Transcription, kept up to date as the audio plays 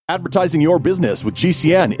Advertising your business with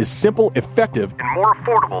GCN is simple, effective, and more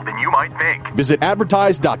affordable than you might think. Visit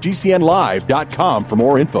advertise.gcnlive.com for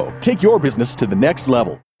more info. Take your business to the next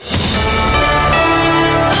level.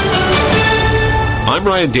 I'm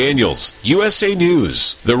Ryan Daniels, USA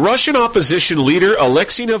News. The Russian opposition leader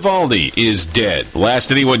Alexei Navalny is dead.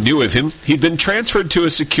 Last anyone knew of him, he'd been transferred to a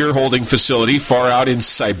secure holding facility far out in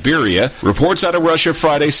Siberia. Reports out of Russia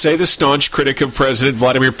Friday say the staunch critic of President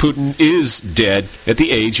Vladimir Putin is dead at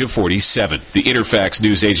the age of 47. The Interfax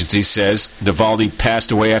news agency says Navalny passed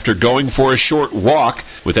away after going for a short walk,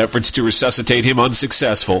 with efforts to resuscitate him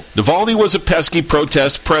unsuccessful. Navalny was a pesky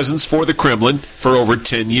protest presence for the Kremlin for over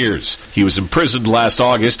 10 years. He was imprisoned last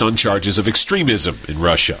August on charges of extremism in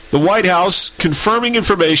Russia. The White House confirming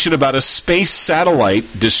information about a space satellite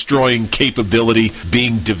destroying capability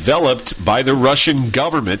being developed by the Russian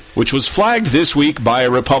government, which was flagged this week by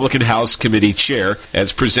a Republican House committee chair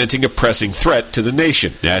as presenting a pressing threat to the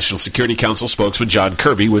nation. National Security Council spokesman John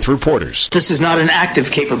Kirby with reporters. This is not an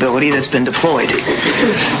active capability that's been deployed.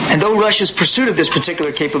 And though Russia's pursuit of this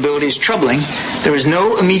particular capability is troubling, there is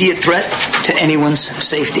no immediate threat to anyone's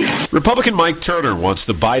safety. Republican Mike Turner wants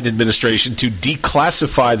the Biden administration to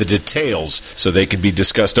declassify the details so they can be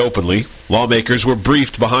discussed openly. Lawmakers were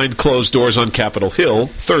briefed behind closed doors on Capitol Hill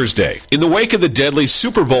Thursday. In the wake of the deadly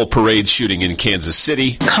Super Bowl parade shooting in Kansas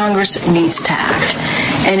City, Congress needs to act,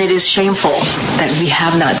 and it is shameful that we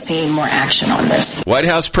have not seen more action on this. White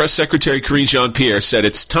House Press Secretary Karine Jean-Pierre said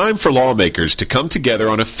it's time for lawmakers to come together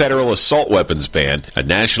on a federal assault weapons ban, a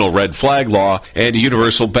national red flag law, and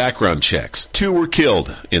universal background checks. 2 were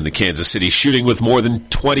killed in the Kansas City shooting, with more than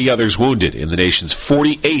 20 others wounded in the nation's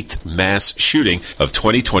 48th mass shooting of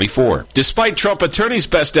 2024. Despite Trump attorneys'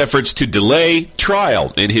 best efforts to delay,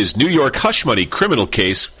 trial in his New York hush money criminal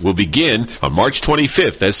case will begin on March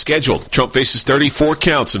 25th as scheduled. Trump faces 34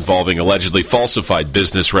 counts involving allegedly falsified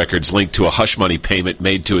business records linked to a hush money payment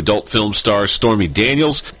made to adult film star Stormy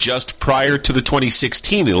Daniels just prior to the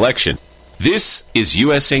 2016 election. This is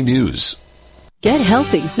USA News. Get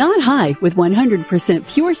healthy, not high, with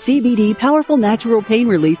 100% pure CBD powerful natural pain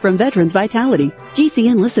relief from Veterans Vitality.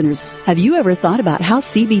 GCN listeners, have you ever thought about how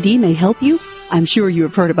CBD may help you? I'm sure you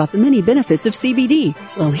have heard about the many benefits of CBD.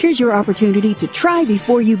 Well, here's your opportunity to try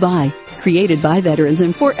before you buy. Created by veterans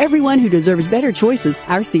and for everyone who deserves better choices,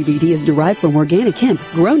 our CBD is derived from organic hemp,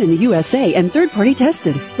 grown in the USA and third-party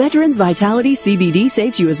tested. Veterans Vitality CBD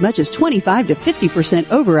saves you as much as 25 to 50%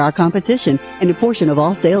 over our competition, and a portion of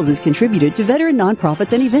all sales is contributed to veteran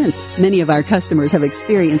nonprofits and events. Many of our customers have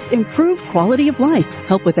experienced improved quality of life,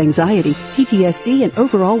 help with anxiety, PTSD, and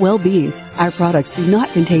overall well-being. Our products do not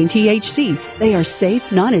contain THC. They are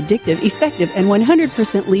safe, non-addictive, effective, and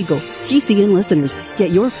 100% legal. GCN listeners,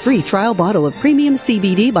 get your free trial bottle of premium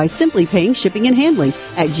CBD by simply paying shipping and handling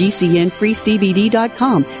at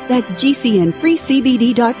GCNFreeCBD.com. That's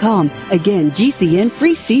GCNFreeCBD.com. Again,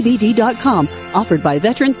 GCNFreeCBD.com. Offered by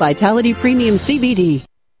Veterans Vitality Premium CBD.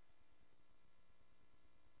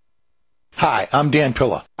 Hi, I'm Dan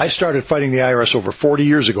Pilla. I started fighting the IRS over 40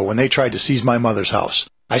 years ago when they tried to seize my mother's house.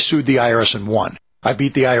 I sued the IRS and won. I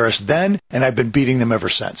beat the IRS then, and I've been beating them ever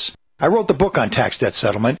since. I wrote the book on tax debt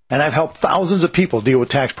settlement, and I've helped thousands of people deal with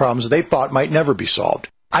tax problems they thought might never be solved.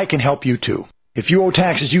 I can help you too. If you owe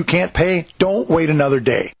taxes you can't pay, don't wait another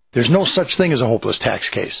day. There's no such thing as a hopeless tax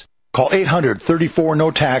case. Call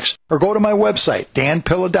 800-34-NO-TAX or go to my website,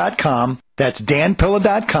 danpilla.com. That's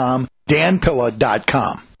danpilla.com,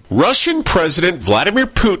 danpilla.com. Russian President Vladimir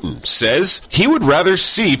Putin says he would rather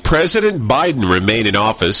see President Biden remain in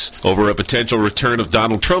office over a potential return of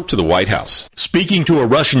Donald Trump to the White House. Speaking to a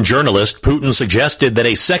Russian journalist, Putin suggested that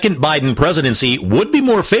a second Biden presidency would be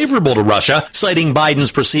more favorable to Russia, citing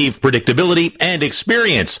Biden's perceived predictability and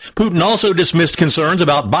experience. Putin also dismissed concerns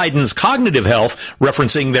about Biden's cognitive health,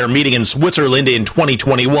 referencing their meeting in Switzerland in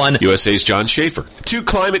 2021. USA's John Schaefer. 2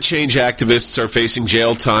 climate change activists are facing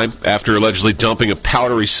jail time after allegedly dumping a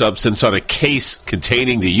powdery substance on a case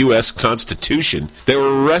containing the U.S. Constitution. They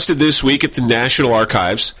were arrested this week at the National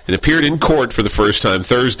Archives and appeared in court for the first time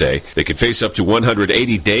Thursday. They could face up to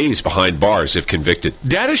 180 days behind bars if convicted.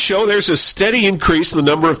 Data show there's a steady increase in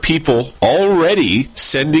the number of people already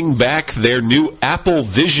sending back their new Apple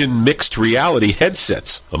Vision mixed reality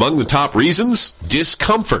headsets. Among the top reasons,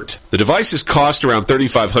 discomfort. The devices cost around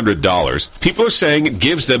 $3,500. People are saying it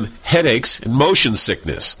gives them headaches and motion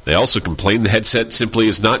sickness. They also complain the headset simply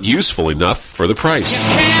is not useful enough for the price.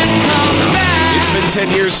 It's been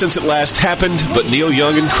 10 years since it last happened, but Neil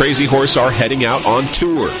Young and Crazy Horse are heading out on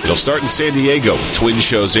tour. It'll start in San Diego with twin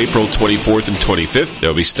shows April 24th and 25th. There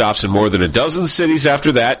will be stops in more than a dozen cities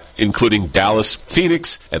after that, including Dallas,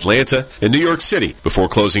 Phoenix, Atlanta, and New York City, before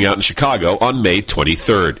closing out in Chicago on May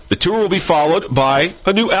 23rd. The tour will be followed by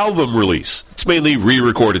a new album release. It's mainly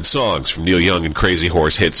re-recorded songs from Neil Young and Crazy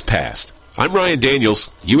Horse hits past. I'm Ryan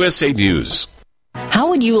Daniels, USA News. How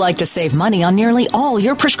would you like to save money on nearly all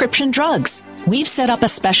your prescription drugs? We've set up a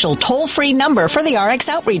special toll-free number for the RX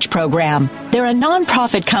Outreach Program. They're a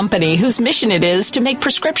nonprofit company whose mission it is to make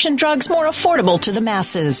prescription drugs more affordable to the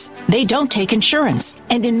masses. They don't take insurance,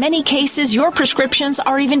 and in many cases, your prescriptions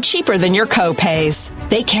are even cheaper than your co-pays.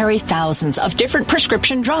 They carry thousands of different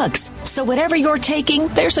prescription drugs, so whatever you're taking,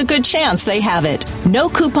 there's a good chance they have it. No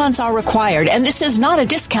coupons are required, and this is not a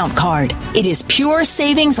discount card. It is pure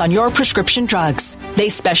savings on your prescription drugs. They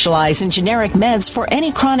specialize in generic meds for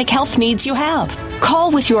any chronic health needs you have.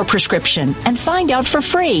 Call with your prescription and find out for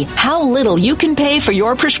free how little you can pay for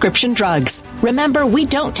your prescription drugs. Remember, we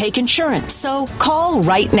don't take insurance, so call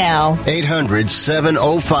right now.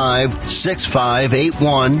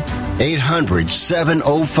 800-705-6581.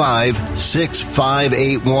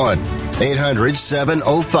 800-705-6581.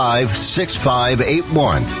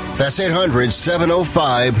 800-705-6581. That's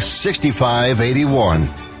 800-705-6581.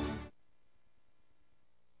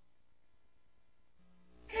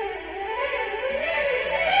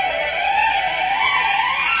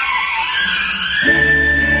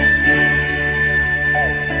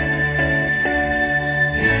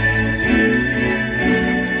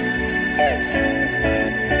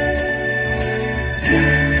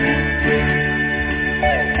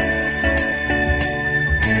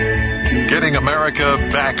 Getting America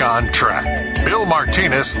back on track. Bill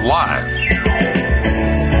Martinez live.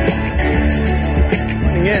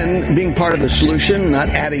 Again, being part of the solution, not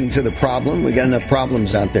adding to the problem. We got enough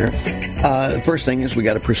problems out there. First thing is we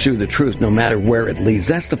got to pursue the truth no matter where it leads.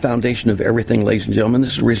 That's the foundation of everything, ladies and gentlemen.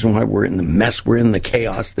 This is the reason why we're in the mess we're in, the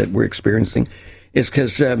chaos that we're experiencing, is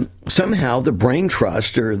because somehow the brain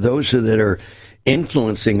trust or those that are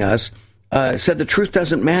influencing us said the truth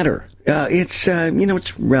doesn't matter. It's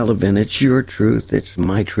relevant. It's your truth. It's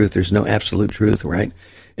my truth. There's no absolute truth, right?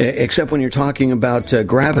 Except when you're talking about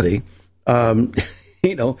gravity.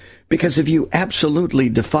 Because if you absolutely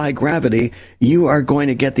defy gravity, you are going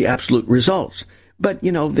to get the absolute results. But,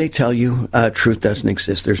 they tell you truth doesn't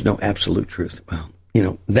exist. There's no absolute truth. Well,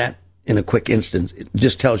 that in a quick instance, it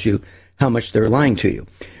just tells you how much they're lying to you.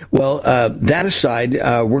 Well, that aside,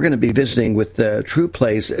 we're going to be visiting with True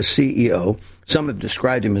Play's CEO. Some have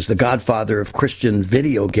described him as the godfather of Christian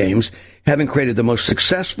video games, having created the most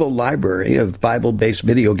successful library of Bible-based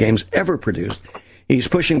video games ever produced. He's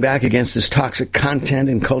pushing back against this toxic content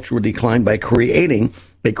and cultural decline by creating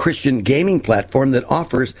a Christian gaming platform that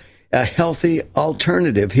offers a healthy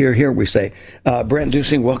alternative. Here we say. Brent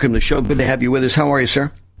Dusing, welcome to the show. Good to have you with us. How are you,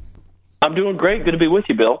 sir? I'm doing great. Good to be with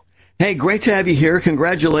you, Bill. Hey, great to have you here.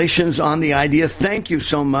 Congratulations on the idea. Thank you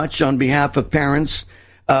so much on behalf of parents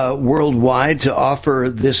worldwide to offer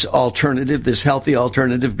this alternative, this healthy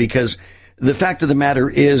alternative, because the fact of the matter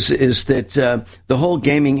is that the whole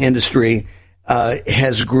gaming industry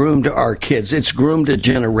has groomed our kids. It's groomed a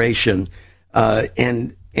generation,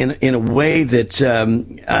 and in a way that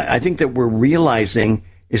I think that we're realizing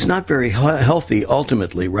is not very healthy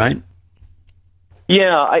ultimately, right?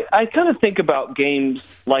 Yeah, I kind of think about games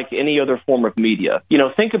like any other form of media.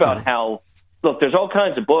 Think about how, look, there's all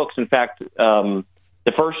kinds of books. In fact, the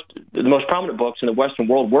most prominent books in the Western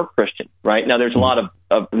world were Christian, right? Now, there's a lot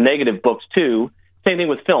of negative books, too. Same thing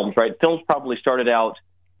with films, right? Films probably started out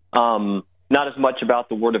not as much about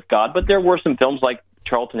the Word of God, but there were some films like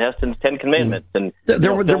Charlton Heston's Ten Commandments. And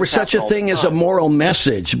there was such a thing as a moral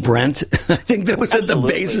message, Brent. I think that was at the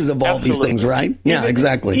basis of all these things, right? Yeah,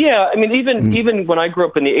 exactly. Yeah, I mean, even when I grew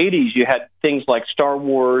up in the 80s, you had things like Star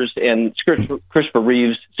Wars and Christopher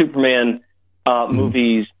Reeve's Superman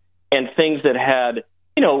movies and things that had,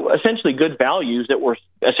 essentially good values that were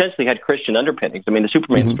essentially had Christian underpinnings. I mean, the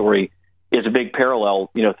Superman story is a big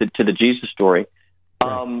parallel, to the Jesus story.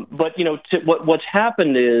 But, what's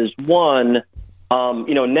happened is, one,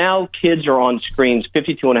 now kids are on screens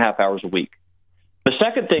 52 and a half hours a week. The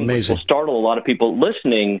second thing which will startle a lot of people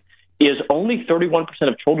listening is only 31%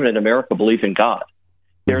 of children in America believe in God.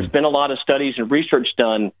 There's been a lot of studies and research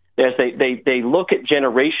done as they look at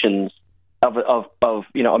generations of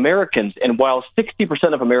Americans, and while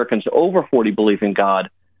 60% of Americans over 40 believe in God,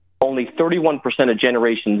 only 31% of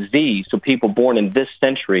Generation Z, so people born in this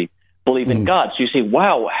century, believe in God. So you say,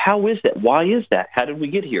 wow, how is that? Why is that? How did we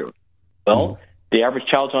get here? Well, the average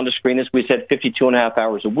child's on the screen, as we said, 52 and a half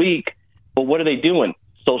hours a week. But what are they doing?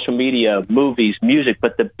 Social media, movies, music.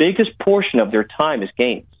 But the biggest portion of their time is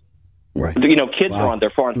games. Right. Kids are on.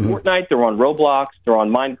 They're on Fortnite. They're on Roblox. They're on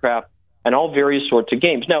Minecraft, and all various sorts of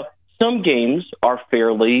games. Now, some games are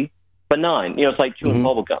fairly benign. It's like chewing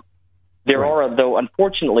bubble gum. There are, though,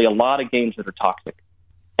 unfortunately, a lot of games that are toxic,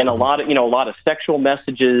 and a lot of sexual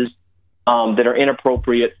messages that are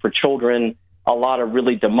inappropriate for children. A lot of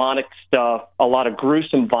really demonic stuff. A lot of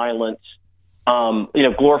gruesome violence.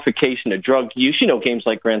 Glorification of drug use. Games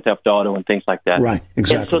like Grand Theft Auto and things like that. Right.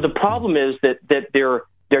 Exactly. And so the problem is that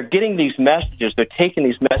they're getting these messages. They're taking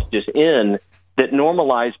these messages in that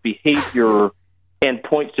normalize behavior and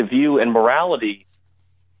points of view and morality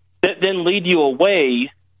that then lead you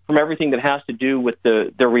away from everything that has to do with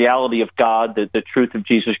the reality of God, the truth of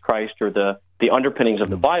Jesus Christ, or the underpinnings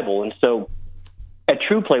of the Bible. And so at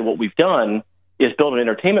TruePlay, what we've done is build an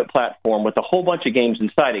entertainment platform with a whole bunch of games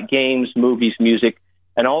inside it, games, movies, music,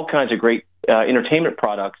 and all kinds of great entertainment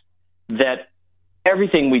products, that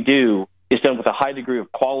everything we do is done with a high degree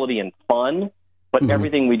of quality and fun, but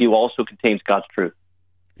everything we do also contains God's truth.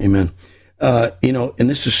 Amen. And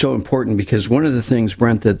this is so important, because one of the things,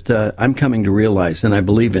 Brent, that I'm coming to realize, and I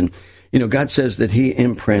believe in, God says that he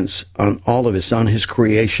imprints on all of us, on his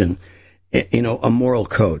creation, a moral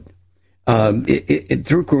code.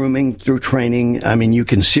 Through grooming, through training, you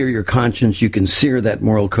can sear your conscience, you can sear that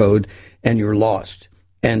moral code, and you're lost.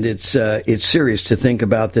 And it's serious to think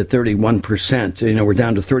about that 31%, we're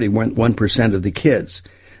down to 31% of the kids.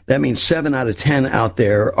 That means 7 out of 10 out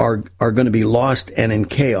there are going to be lost and in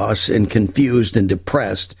chaos and confused and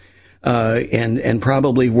depressed, and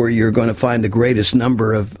probably where you're going to find the greatest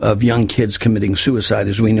number of young kids committing suicide,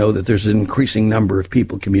 as we know that there's an increasing number of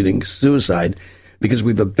people committing suicide because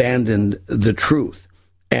we've abandoned the truth.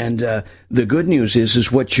 And the good news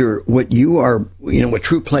is what TruePlay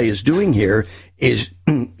is doing here is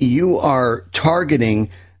you are targeting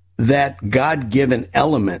that God-given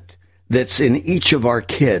element that's in each of our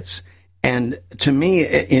kids. And to me,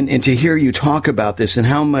 and to hear you talk about this and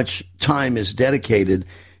how much time is dedicated,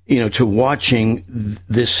 to watching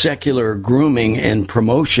this secular grooming and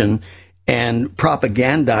promotion and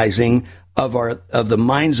propagandizing of the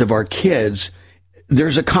minds of our kids,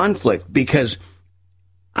 there's a conflict, because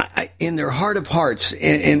in their heart of hearts,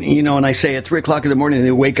 and I say at 3:00 in the morning,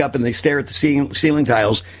 they wake up and they stare at the ceiling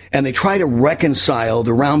tiles and they try to reconcile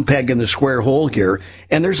the round peg and the square hole here.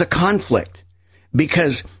 And there's a conflict,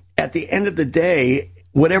 because at the end of the day,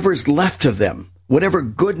 whatever is left of them, whatever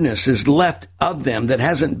goodness is left of them that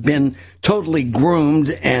hasn't been totally groomed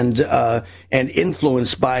and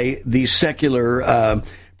influenced by these secular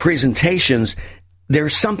presentations,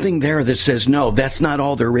 there's something there that says, no, that's not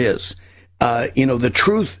all there is. The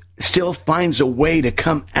truth still finds a way to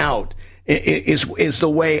come out, is the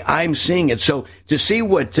way I'm seeing it. So to see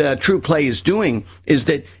what TruePlay is doing is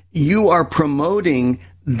that you are promoting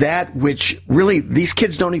that which really these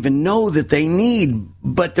kids don't even know that they need,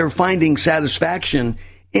 but they're finding satisfaction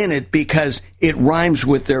in it because it rhymes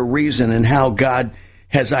with their reason and how God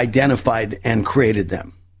has identified and created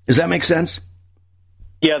them. Does that make sense?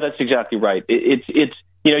 Yeah, that's exactly right. It's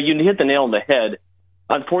you hit the nail on the head.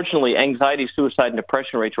 Unfortunately, anxiety, suicide, and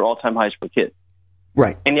depression rates are all-time highs for kids.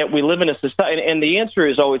 Right. And yet we live in a society, and the answer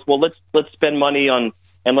is always, well, let's spend money on,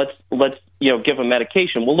 and let's give them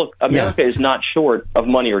medication. Well, look, America is not short of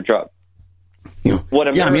money or drugs. All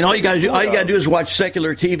you got to do is watch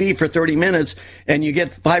secular TV for 30 minutes, and you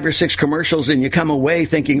get 5 or 6 commercials, and you come away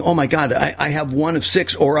thinking, "Oh my God, I have one of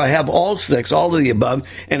 6, or I have all 6, all of the above,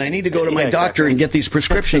 and I need to go to my doctor and get these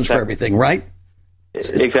prescriptions for everything." Right?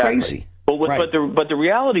 It's crazy. But the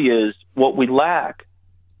reality is, what we lack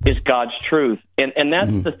is God's truth, and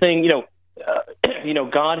that's the thing.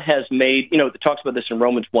 God has made. It talks about this in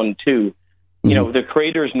Romans 1:2. The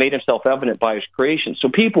Creator has made Himself evident by His creation. So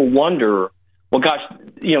people wonder, well, gosh,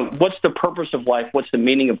 what's the purpose of life? What's the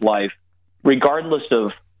meaning of life? Regardless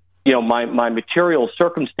of my material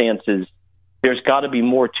circumstances, there's got to be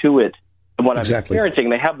more to it than what I'm experiencing.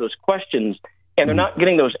 They have those questions, and they're not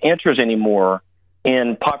getting those answers anymore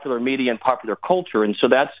in popular media and popular culture. And so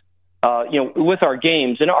that's, with our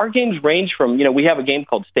games. And our games range from, we have a game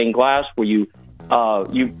called Stained Glass where you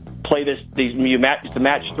play the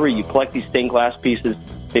match 3. You collect these stained glass pieces.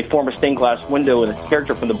 They form a stained glass window, and a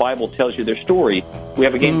character from the Bible tells you their story. We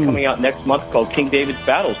have a game coming out next month called King David's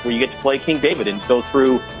Battles, where you get to play King David and go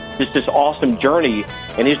through just this awesome journey,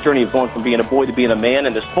 and his journey of going from being a boy to being a man,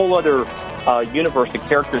 and this whole other universe of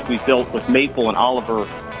characters we built with Maple and Oliver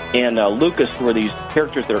and Lucas, who are these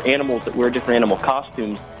characters that are animals that wear different animal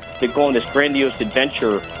costumes that go on this grandiose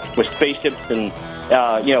adventure with spaceships and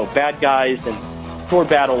bad guys and sword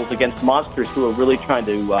battles against monsters who are really trying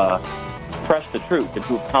to suppress the truth and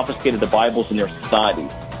who have confiscated the Bibles in their society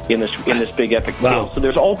in this big epic Wow. scale. So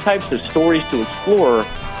there's all types of stories to explore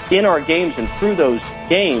in our games, and through those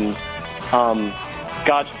games,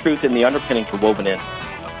 God's truth and the underpinnings are woven in.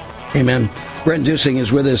 Amen. Brent Dusing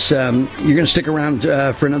is with us. You're going to stick around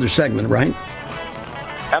for another segment, right?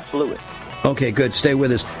 Absolutely. Okay, good. Stay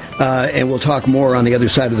with us, and we'll talk more on the other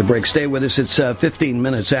side of the break. Stay with us. It's 15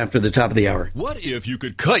 minutes after the top of the hour. What if you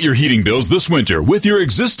could cut your heating bills this winter with your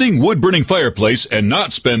existing wood-burning fireplace and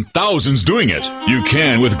not spend thousands doing it? You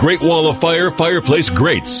can with Great Wall of Fire fireplace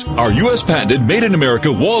grates. Our U.S. patented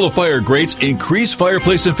made-in-America Wall of Fire grates increase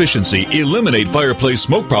fireplace efficiency, eliminate fireplace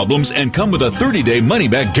smoke problems, and come with a 30-day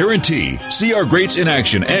money-back guarantee. See our grates in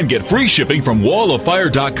action and get free shipping from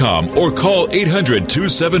walloffire.com or call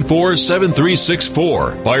 800-274-7364.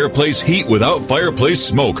 Fireplace heat without fireplace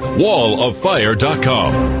smoke.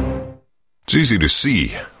 walloffire.com. It's easy to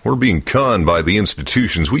see. We're being conned by the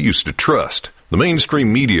institutions we used to trust. The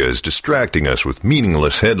mainstream media is distracting us with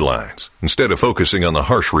meaningless headlines instead of focusing on the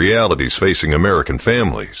harsh realities facing American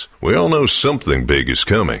families. We all know something big is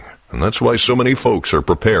coming, and that's why so many folks are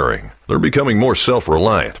preparing. They're becoming more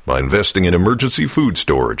self-reliant by investing in emergency food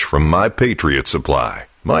storage from My Patriot Supply.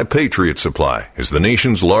 My Patriot Supply is the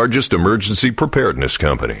nation's largest emergency preparedness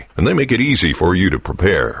company, and they make it easy for you to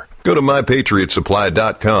prepare. Go to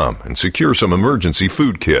MyPatriotSupply.com and secure some emergency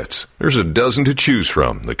food kits. There's a dozen to choose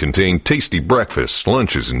from that contain tasty breakfasts,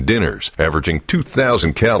 lunches, and dinners, averaging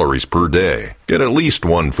 2,000 calories per day. Get at least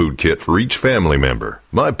one food kit for each family member.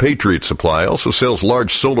 My Patriot Supply also sells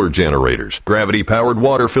large solar generators, gravity-powered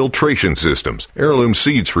water filtration systems, heirloom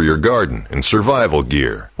seeds for your garden, and survival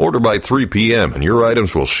gear. Order by 3 p.m. and your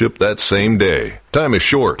items will ship that same day. Time is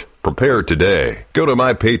short. Prepare today. Go to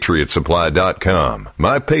MyPatriotSupply.com.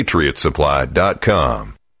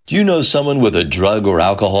 MyPatriotSupply.com. Do you know someone with a drug or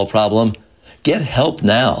alcohol problem? Get help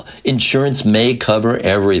now. Insurance may cover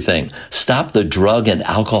everything. Stop the drug and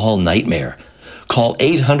alcohol nightmare. Call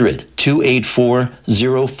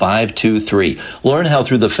 800-284-0523. Learn how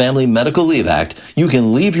through the Family Medical Leave Act, you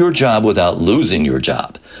can leave your job without losing your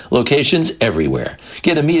job. Locations everywhere.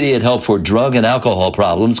 Get immediate help for drug and alcohol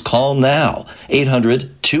problems. Call now.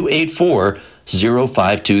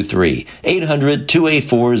 800-284-0523.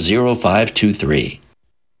 800-284-0523.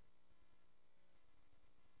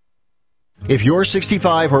 If you're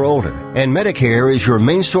 65 or older and Medicare is your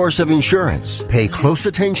main source of insurance, pay close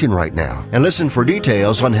attention right now and listen for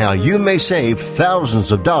details on how you may save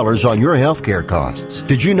thousands of dollars on your health care costs.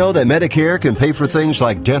 Did you know that Medicare can pay for things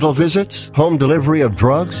like dental visits, home delivery of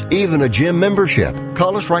drugs, even a gym membership?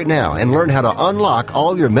 Call us right now and learn how to unlock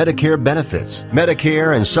all your Medicare benefits.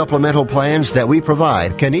 Medicare and supplemental plans that we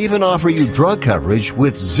provide can even offer you drug coverage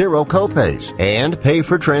with zero copays and pay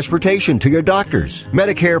for transportation to your doctors.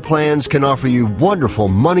 Medicare plans can offer you wonderful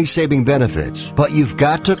money-saving benefits, but you've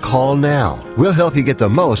got to call now. We'll help you get the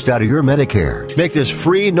most out of your Medicare. Make this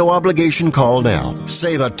free, no-obligation call now.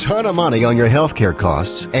 Save a ton of money on your health care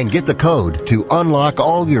costs and get the code to unlock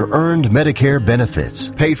all your earned Medicare benefits.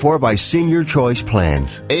 Paid for by Senior Choice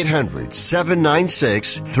Plans.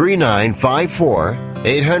 800-796-3954.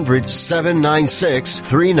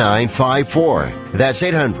 800-796-3954. That's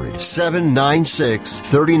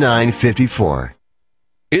 800-796-3954.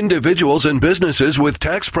 Individuals and businesses with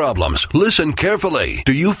tax problems, listen carefully.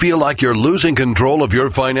 Do you feel like you're losing control of your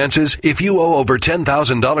finances? If you owe over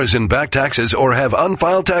 $10,000 in back taxes or have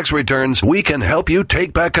unfiled tax returns, we can help you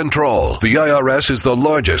take back control. The IRS is the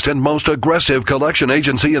largest and most aggressive collection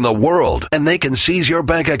agency in the world, and they can seize your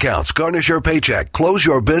bank accounts, garnish your paycheck, close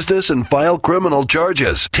your business, and file criminal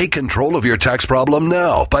charges. Take control of your tax problem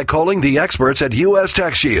now by calling the experts at U.S.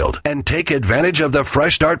 Tax Shield and take advantage of the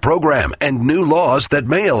Fresh Start program and new laws that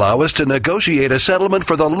may allow us to negotiate a settlement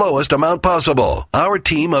for the lowest amount possible. Our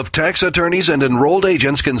team of tax attorneys and enrolled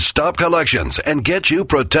agents can stop collections and get you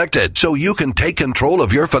protected so you can take control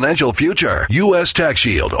of your financial future. U.S. Tax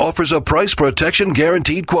Shield offers a price protection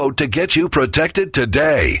guaranteed quote to get you protected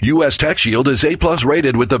today. U.S. Tax Shield is A+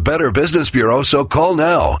 rated with the Better Business Bureau, so call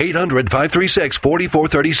now.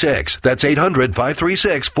 800-536-4436. That's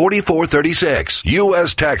 800-536-4436.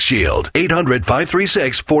 U.S. Tax Shield.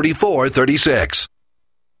 800-536-4436.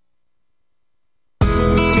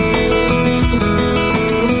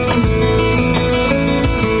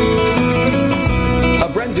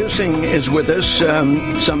 Is with us.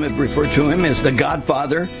 Some have referred to him as the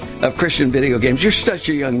godfather of Christian video games. You're such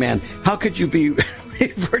a young man. How could you be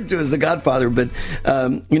referred to as the godfather? But,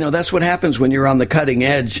 that's what happens when you're on the cutting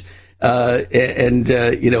edge and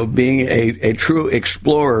being a true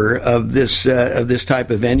explorer of this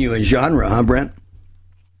type of venue and genre, huh, Brent?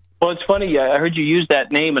 Well, it's funny. I heard you use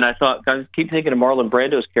that name, and I thought, I keep thinking of Marlon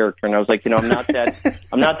Brando's character, and I was like, I'm not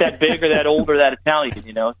that big or that old or that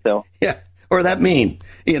Italian, So yeah, or that mean,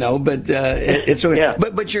 But it's okay. Yeah.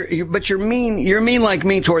 But you're mean. You're mean like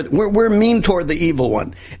me toward. We're mean toward the evil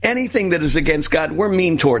one. Anything that is against God, we're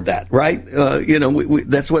mean toward that, right?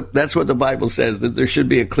 That's what the Bible says, that there should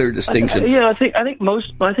be a clear distinction. I think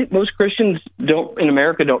most Christians in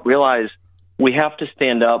America don't realize we have to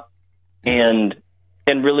stand up and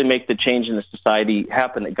really make the change in the society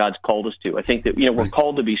happen that God's called us to. I think that, we're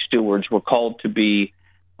called to be stewards. We're called to be,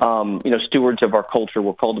 stewards of our culture.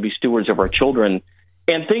 We're called to be stewards of our children.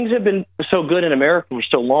 And things have been so good in America for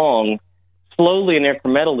so long, slowly and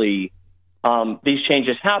incrementally, these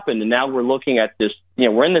changes happened. And now we're looking at this,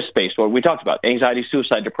 we're in this space where we talked about anxiety,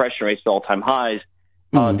 suicide, depression rates at all-time highs.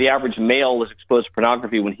 The average male is exposed to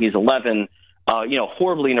pornography when he's 11.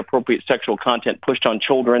 Horribly inappropriate sexual content pushed on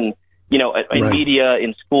children, in media,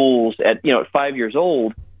 in schools at 5 years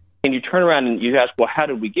old. And you turn around and you ask, well, how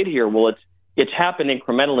did we get here? Well, it's happened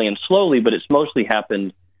incrementally and slowly, but it's mostly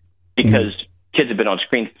happened because kids have been on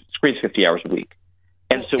screens 50 hours a week.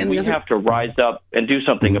 And so we have to rise up and do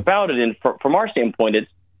something about it. And from our standpoint,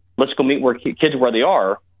 it's let's go meet kids where they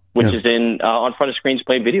are, which is on front of screens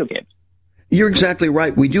playing video games. You're exactly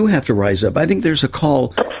right. We do have to rise up. I think there's a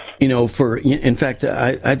call, in fact,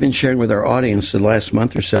 I've been sharing with our audience the last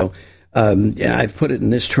month or so. I've put it in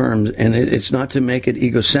this term, and it's not to make it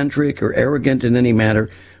egocentric or arrogant in any matter,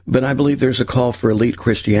 but I believe there's a call for elite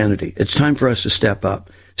Christianity. It's time for us to step up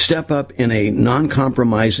in a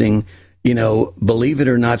non-compromising, believe it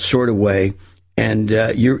or not sort of way. And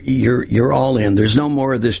you're all in. There's no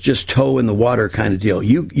more of this just toe in the water kind of deal.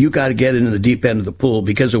 You got to get into the deep end of the pool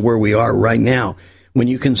because of where we are right now. When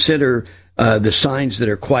you consider the signs that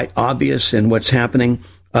are quite obvious in what's happening,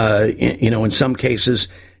 in some cases,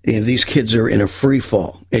 these kids are in a free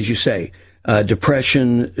fall, as you say,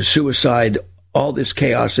 depression, suicide, all this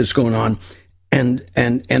chaos that's going on,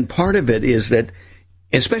 and part of it is that,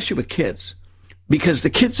 especially with kids, because the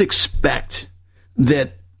kids expect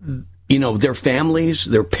that. Their families,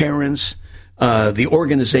 their parents, the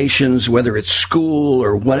organizations, whether it's school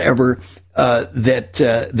or whatever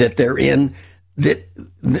that they're in, that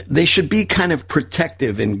they should be kind of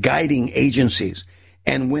protective and guiding agencies.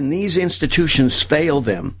 And when these institutions fail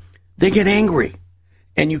them, they get angry,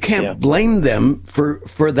 and you can't blame them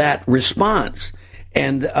for that response.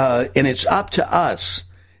 And it's up to us,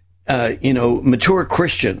 mature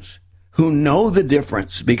Christians who know the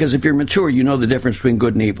difference. Because if you're mature, you know the difference between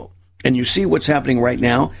good and evil. And you see what's happening right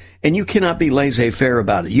now, and you cannot be laissez-faire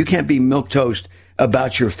about it. You can't be milquetoast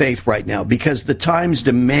about your faith right now, because the times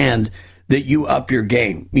demand that you up your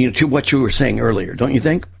game, to what you were saying earlier, don't you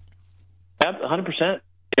think? 100%.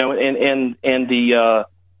 And the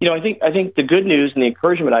I think the good news and the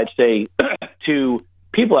encouragement I'd say to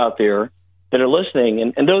people out there that are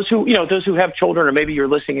listening, and those who have children, or maybe you're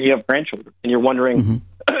listening and you have grandchildren, and you're wondering,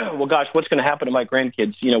 well, gosh, what's going to happen to my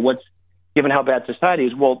grandkids? Given how bad society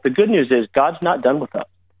is. Well, the good news is God's not done with us.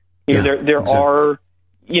 There are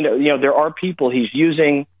people He's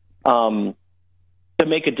using to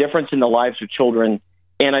make a difference in the lives of children,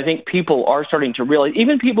 and I think people are starting to realize,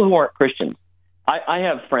 even people who aren't Christians. I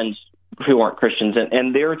have friends who aren't Christians,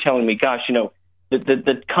 and they're telling me, gosh,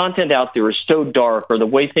 the content out there is so dark, or the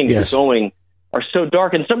way things are going are so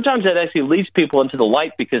dark, and sometimes that actually leads people into the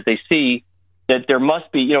light, because they see that there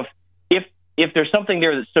must be, if there's something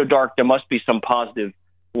there that's so dark, there must be some positive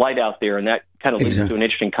light out there. And that kind of leads to an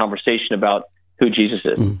interesting conversation about who Jesus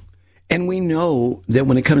is. And we know that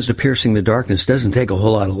when it comes to piercing the darkness, it doesn't take a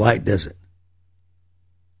whole lot of light, does it?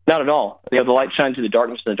 Not at all. The light shines through the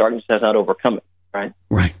darkness, and the darkness has not overcome it, right?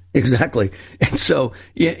 Right, exactly. And so,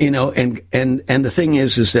 and the thing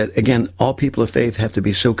is that, again, all people of faith have to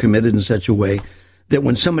be so committed in such a way that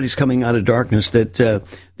when somebody's coming out of darkness, that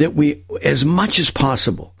we, as much as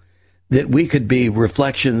possible, that we could be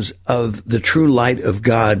reflections of the true light of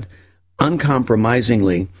God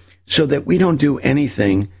uncompromisingly, so that we don't do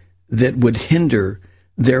anything that would hinder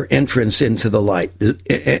their entrance into the light.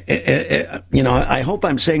 I hope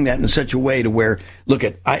I'm saying that in such a way to where,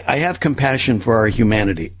 I have compassion for our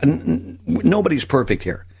humanity. Nobody's perfect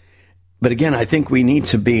here. But again, I think we need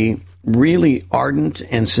to be really ardent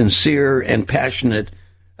and sincere and passionate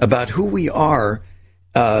about who we are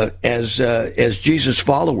as Jesus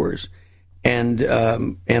followers. And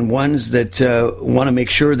ones that want to make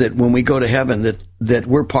sure that when we go to heaven, that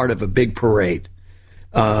we're part of a big parade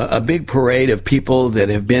of people that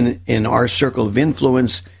have been in our circle of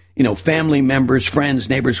influence, family members, friends,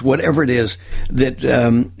 neighbors, whatever it is, that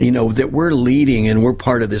that we're leading, and we're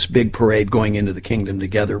part of this big parade going into the kingdom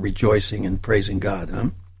together, rejoicing and praising God. Huh?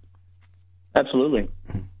 Absolutely.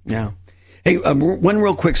 Yeah. Hey, one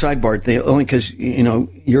real quick sidebar, only because,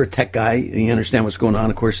 you're a tech guy, and you understand what's going on,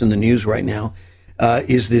 of course, in the news right now,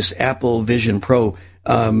 is this Apple Vision Pro.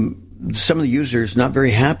 Some of the users not very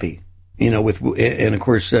happy, and of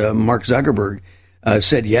course, Mark Zuckerberg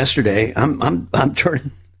said yesterday, I'm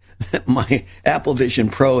turning my Apple Vision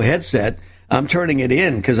Pro headset, I'm turning it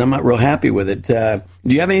in because I'm not real happy with it. Do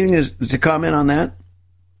you have anything to comment on that?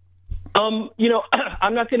 I'm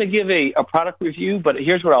not going to give a product review, but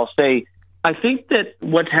here's what I'll say. I think that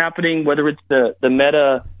what's happening, whether it's the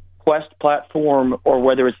Meta Quest platform or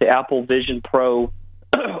whether it's the Apple Vision Pro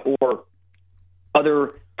or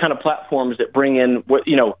other kind of platforms that bring in,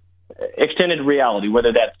 extended reality,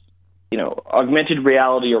 whether that's, augmented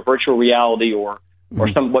reality or virtual reality or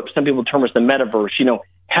what some people term as the metaverse,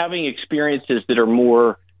 having experiences that are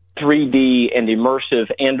more 3D and immersive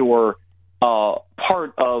and or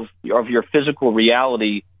part of your physical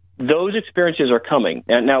reality. Those experiences are coming.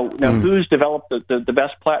 And now who's developed the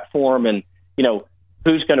best platform and,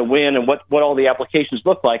 who's going to win and what all the applications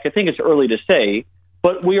look like? I think it's early to say,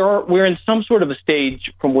 but we're in some sort of a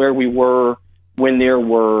stage from where we were when there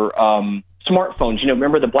were smartphones.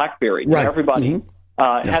 Remember the BlackBerry? Right. Everybody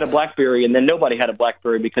had a BlackBerry, and then nobody had a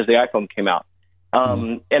BlackBerry because the iPhone came out.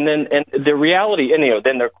 And the reality, and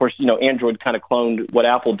then of course, Android kind of cloned what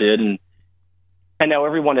Apple did, and now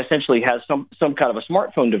everyone essentially has some kind of a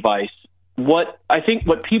smartphone device. What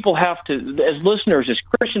people have to, as listeners, as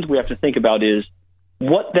Christians, we have to think about is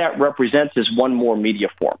what that represents is one more media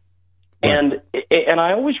form. Right. And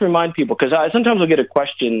I always remind people, because sometimes I'll get a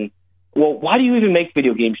question, well, why do you even make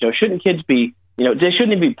video games? Shouldn't kids be, they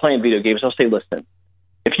shouldn't even be playing video games? I'll say, listen,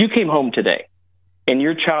 if you came home today and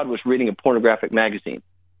your child was reading a pornographic magazine,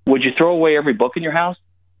 would you throw away every book in your house?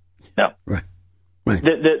 No. Right. Right.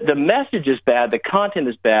 The message is bad. The content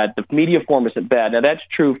is bad. The media form isn't bad. Now, that's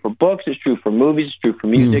true for books. It's true for movies. It's true for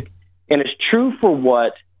music. And it's true for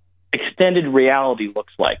what extended reality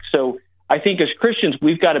looks like. So I think as Christians,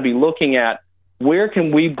 we've got to be looking at where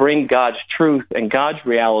can we bring God's truth and God's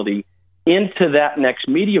reality into that next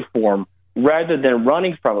media form rather than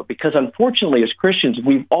running from it. Because unfortunately, as Christians,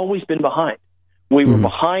 we've always been behind. We were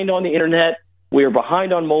behind on the internet. We were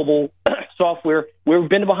behind on mobile software. We've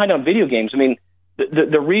been behind on video games. I mean,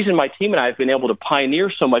 the reason my team and I have been able to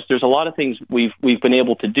pioneer so much, there's a lot of things we've been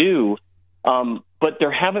able to do, but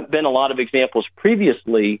there haven't been a lot of examples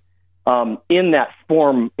previously in that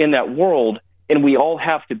form, in that world, and we all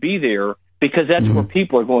have to be there because that's where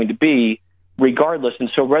people are going to be regardless.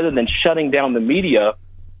 And so rather than shutting down the media,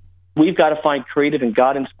 we've got to find creative and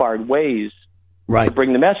God-inspired ways to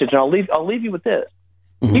bring the message. And I'll leave you with this.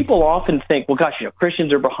 People often think, well, gosh,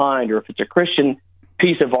 Christians are behind, or if it's a Christian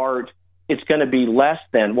piece of art, it's going to be less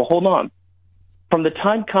than. Well, hold on. From the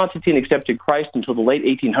time Constantine accepted Christ until the late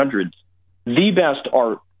 1800s, the best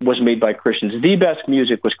art was made by Christians. The best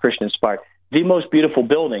music was Christian-inspired. The most beautiful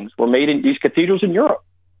buildings were made in these cathedrals in Europe,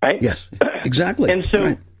 right? Yes, exactly. And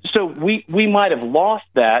so we might have lost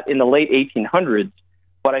that in the late 1800s,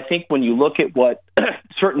 but I think when you look at what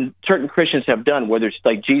certain Christians have done, whether it's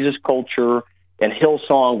like Jesus culture and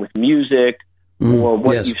Hillsong with music, or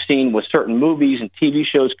what you've seen with certain movies and TV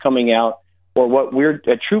shows coming out, or what we're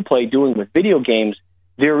at True Play doing with video games,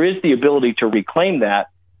 there is the ability to reclaim that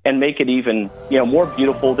and make it even more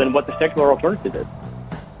beautiful than what the secular alternative is.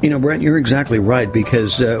 Brent, you're exactly right,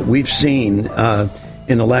 because we've seen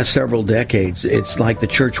in the last several decades, it's like the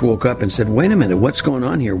church woke up and said, wait a minute, what's going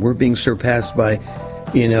on here? We're being surpassed by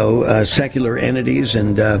secular entities,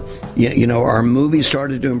 and our movies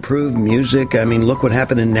started to improve. Music, I mean, look what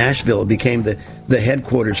happened in Nashville. It became the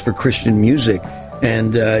headquarters for Christian music.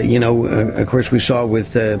 And of course, we saw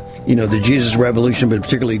with the Jesus Revolution, but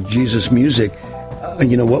particularly Jesus music,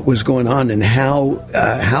 what was going on and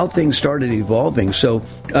how things started evolving. So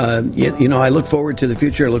I look forward to the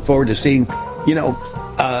future. I look forward to seeing how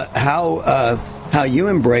you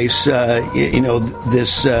embrace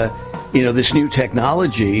this new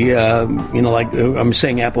technology, like I'm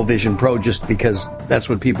saying Apple Vision Pro just because that's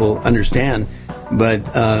what people understand. But,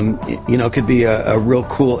 it could be a real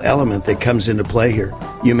cool element that comes into play here.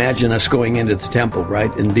 You imagine us going into the temple,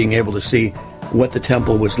 right, and being able to see what the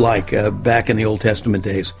temple was like back in the Old Testament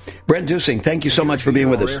days. Brent Dusing, thank you so much for being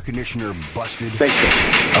with us. Air conditioner busted? Thank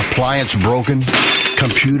you. Appliance broken?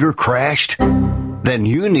 Computer crashed? Then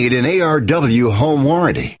you need an ARW home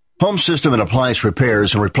warranty. Home system and appliance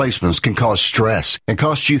repairs and replacements can cause stress and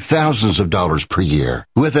cost you thousands of dollars per year.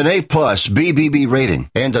 With an A-plus BBB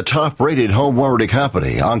rating and a top-rated home warranty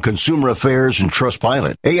company on Consumer Affairs and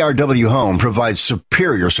Trustpilot, ARW Home provides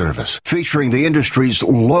superior service, featuring the industry's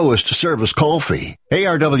lowest service call fee.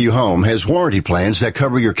 ARW Home has warranty plans that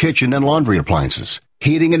cover your kitchen and laundry appliances,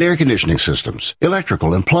 heating and air conditioning systems,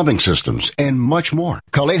 electrical and plumbing systems, and much more.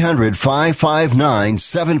 Call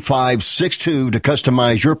 800-559-7562 to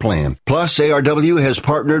customize your plan. Plus, ARW has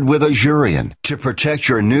partnered with Azurian to protect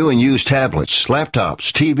your new and used tablets,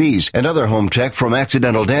 laptops, TVs, and other home tech from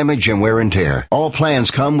accidental damage and wear and tear. All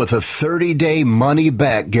plans come with a 30-day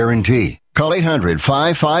money-back guarantee. Call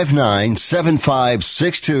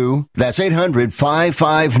 800-559-7562. That's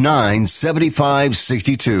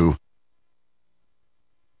 800-559-7562.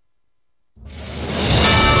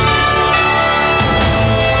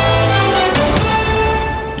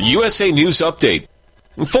 USA News Update.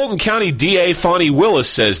 Fulton County DA Fonnie Willis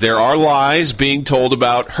says there are lies being told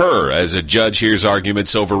about her as a judge hears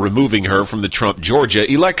arguments over removing her from the Trump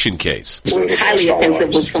Georgia election case. Well, it's highly offensive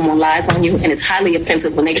when someone lies on you, and it's highly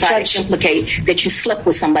offensive when they try to implicate that you slept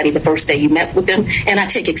with somebody the first day you met with them, and I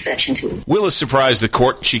take exception to it. Willis surprised the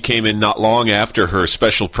court. She came in not long after her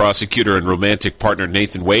special prosecutor and romantic partner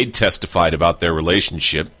Nathan Wade testified about their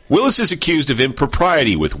relationship. Willis is accused of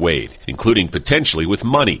impropriety with Wade, including potentially with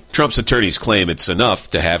money. Trump's attorneys claim it's enough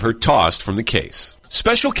to have her tossed from the case.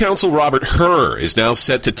 Special counsel Robert Hur is now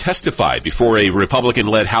set to testify before a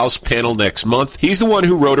Republican-led House panel next month. He's the one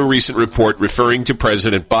who wrote a recent report referring to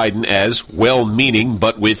President Biden as well-meaning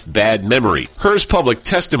but with bad memory. Hur's public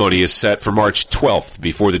testimony is set for March 12th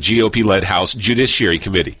before the GOP-led House Judiciary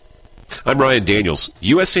Committee. I'm Ryan Daniels,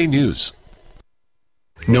 USA News.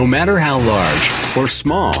 No matter how large or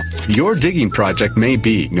small your digging project may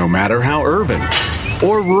be, no matter how urban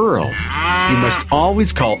or rural, you must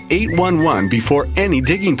always call 811 before any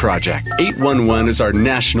digging project. 811 is our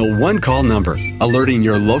national one-call number, alerting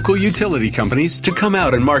your local utility companies to come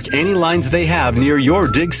out and mark any lines they have near your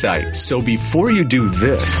dig site. So before you do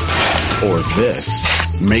this or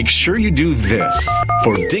this, make sure you do this.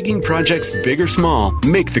 For digging projects big or small,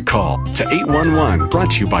 make the call to 811,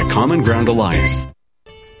 brought to you by Common Ground Alliance.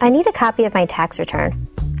 I need a copy of my tax return.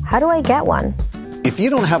 How do I get one? If you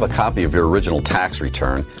don't have a copy of your original tax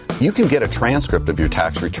return, you can get a transcript of your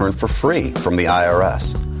tax return for free from the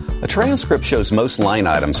IRS. A transcript shows most line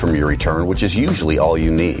items from your return, which is usually all you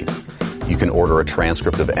need. You can order a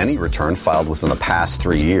transcript of any return filed within the past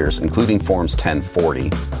 3 years, including Forms 1040,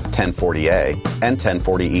 1040A, and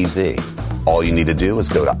 1040EZ. All you need to do is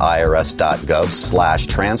go to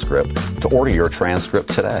irs.gov/transcript to order your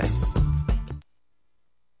transcript today.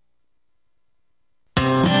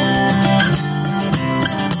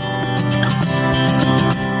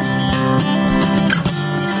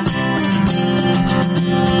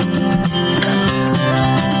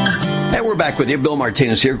 Back with you, Bill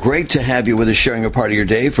Martinez here. Great to have you with us, sharing a part of your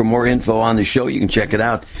day. For more info on the show, you can check it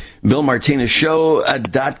out,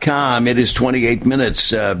 BillMartinezShow.com. It is 28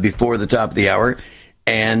 minutes before the top of the hour,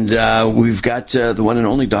 and we've got the one and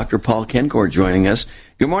only Dr. Paul Kenkor joining us.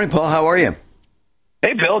 Good morning, Paul. How are you?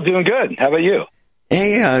 Hey, Bill. Doing good. How about you?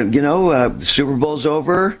 Hey, Super Bowl's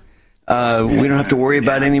over. We don't have to worry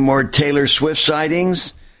about any more Taylor Swift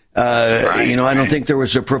sightings. I don't think there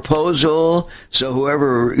was a proposal, so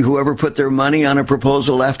whoever put their money on a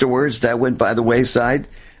proposal afterwards, that went by the wayside.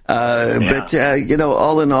 But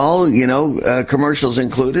all in all, commercials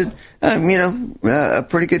included, a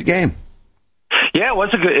pretty good game. Yeah, it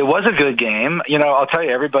was a good game. I'll tell you,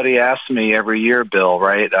 everybody asks me every year, Bill,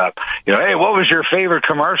 right? Hey, what was your favorite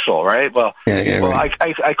commercial, right? Well, right.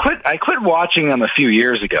 I quit watching them a few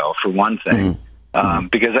years ago, for one thing. Mm-hmm.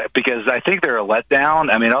 Because I think they're a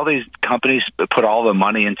letdown. I mean, all these companies put all the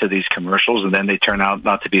money into these commercials, and then they turn out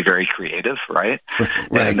not to be very creative, right?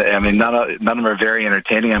 Right. And I mean, none of them are very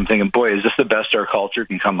entertaining. I'm thinking, boy, is this the best our culture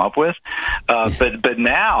can come up with? But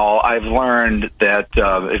now I've learned that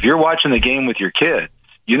if you're watching the game with your kids,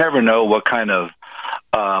 you never know what kind of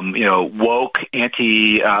woke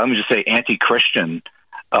anti-Christian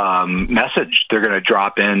message they're going to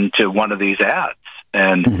drop into one of these ads.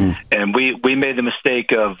 And we made the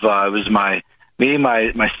mistake of it was my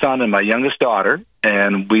son and my youngest daughter,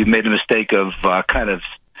 and we made the mistake of kind of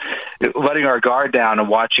letting our guard down and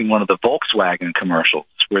watching one of the Volkswagen commercials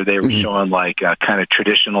where they were showing like kind of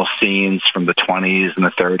traditional scenes from the 20s and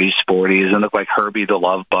the 30s, 40s, and looked like Herbie the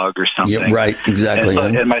Love Bug or something. Yeah, right, exactly.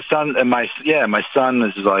 And my son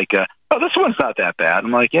is like, oh, this one's not that bad.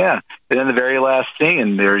 I'm like, yeah. And in the very last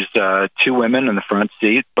scene, there's two women in the front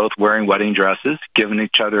seat, both wearing wedding dresses, giving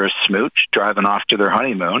each other a smooch, driving off to their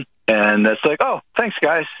honeymoon. And it's like, oh, thanks,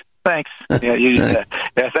 guys. thanks. Thanks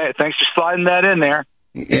for sliding that in there.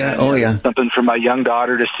 Yeah. Oh, yeah. Something for my young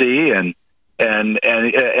daughter to see, and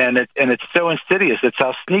it's so insidious. It's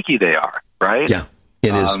how sneaky they are, right? Yeah,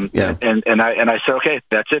 it is. Yeah. And I said, okay,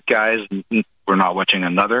 that's it, guys. We're not watching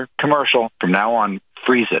another commercial from now on.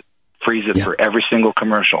 Freeze it for every single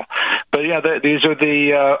commercial. But yeah, these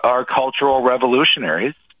are our cultural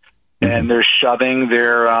revolutionaries, and they're shoving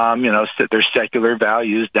their their secular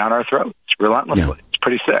values down our throats relentlessly. Yeah. It's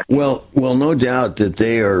pretty sick. Well, no doubt that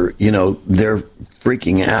they are. They're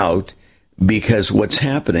freaking out because what's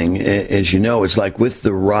happening, as you know, it's like with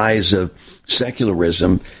the rise of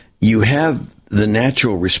secularism, you have the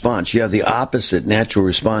natural response. You have the opposite natural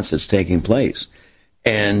response that's taking place.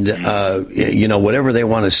 And, whatever they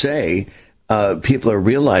want to say, people are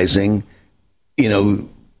realizing,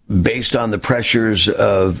 based on the pressures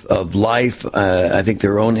of life, I think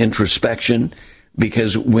their own introspection,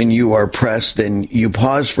 because when you are pressed, then you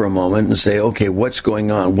pause for a moment and say, okay, what's going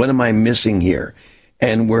on? What am I missing here?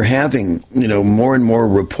 And we're having, more and more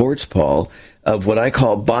reports, Paul, of what I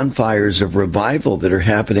call bonfires of revival that are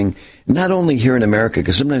happening not only here in America,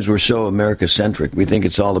 because sometimes we're so America-centric. We think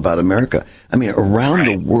it's all about America. I mean, around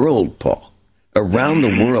the world, Paul. Around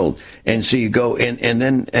the world. And so you go, and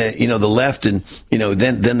then, the left, and,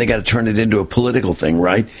 then they got to turn it into a political thing,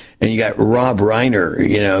 right? And you got Rob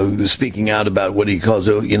Reiner, speaking out about what he calls,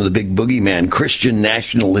 the big boogeyman, Christian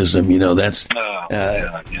nationalism. That's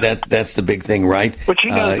the big thing, right? Which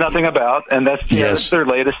he knows nothing about, and that's their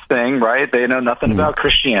latest thing, right? They know nothing about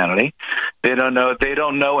Christianity. They don't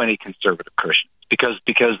know any conservative Christians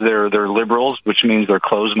because they're liberals, which means they're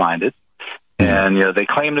closed-minded. And, they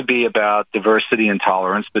claim to be about diversity and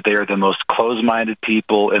tolerance, but they are the most closed-minded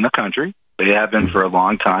people in the country. They have been for a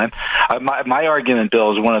long time. My argument,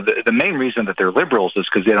 Bill, is one of the main reason that they're liberals is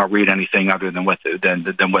because they don't read anything other than what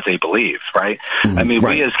they believe, right? I mean,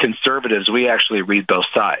 we as conservatives, we actually read both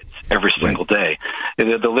sides every single day.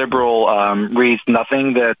 The liberal reads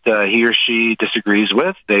nothing that he or she disagrees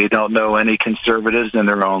with. They don't know any conservatives in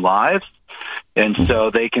their own lives. And so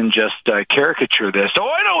they can just caricature this. Oh,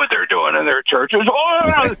 I know what they're doing in their churches.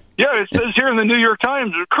 Oh, yeah, it says here in the New York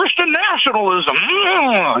Times, Christian nationalism.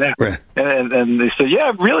 And they say,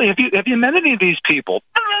 yeah, really, have you met any of these people?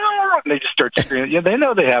 And they just start screaming. Yeah, they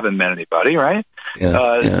know they haven't met anybody, right?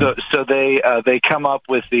 So they come up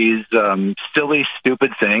with these silly,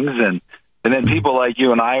 stupid things, and then people like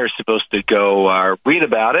you and I are supposed to go read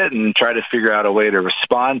about it and try to figure out a way to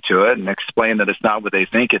respond to it and explain that it's not what they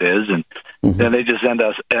think it is. And then they just end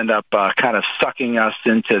up kind of sucking us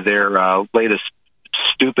into their latest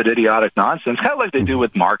stupid, idiotic nonsense, kind of like they do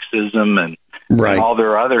with Marxism and all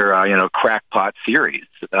their other, crackpot theories.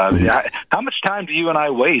 How much time do you and I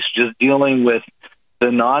waste just dealing with the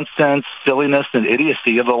nonsense, silliness, and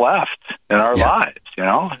idiocy of the left in our lives?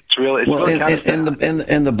 It's really kind of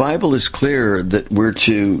and the Bible is clear that we're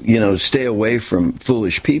to stay away from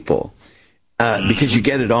foolish people because you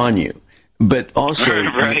get it on you. But also,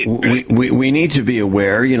 we need to be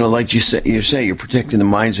aware. Like you say, you're protecting the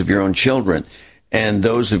minds of your own children and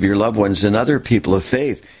those of your loved ones and other people of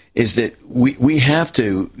faith. Is that we have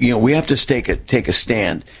to take a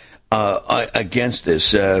stand against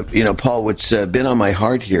this. Paul, what's been on my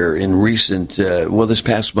heart here in recent, this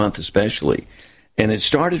past month especially, and it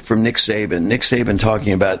started from Nick Saban. Nick Saban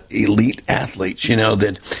talking about elite athletes,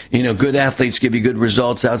 that good athletes give you good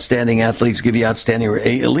results, outstanding athletes give you outstanding,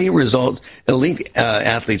 elite results. Elite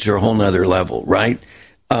athletes are a whole nother level, right?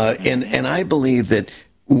 And I believe that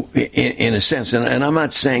in a sense, and I'm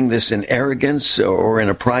not saying this in arrogance or in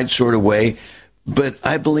a pride sort of way, but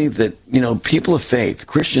I believe that, people of faith,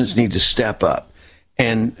 Christians need to step up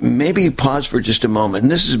and maybe pause for just a moment.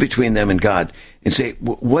 And this is between them and God, and say,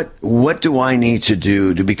 what do I need to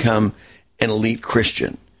do to become an elite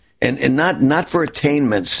Christian? And not for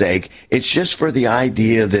attainment's sake. It's just for the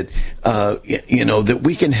idea that, that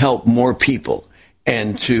we can help more people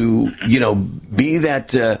and to, be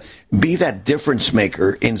that difference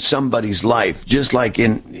maker in somebody's life, just like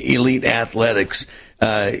in elite athletics.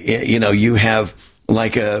 You have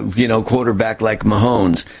like a, quarterback like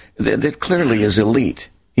Mahomes that clearly is elite.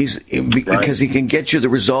 Because he can get you the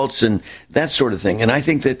results and that sort of thing. And I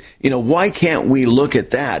think that, why can't we look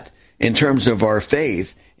at that in terms of our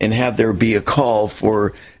faith and have there be a call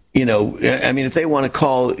for, if they want to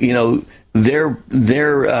call, their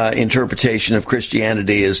interpretation of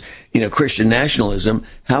Christianity is, Christian nationalism,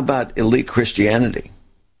 how about elite Christianity?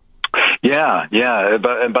 Yeah. And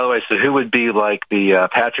by the way, so who would be like the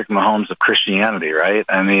Patrick Mahomes of Christianity, right?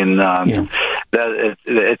 I mean,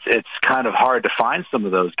 it's kind of hard to find some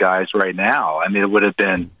of those guys right now. I mean, it would have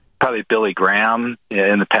been probably Billy Graham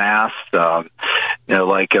in the past.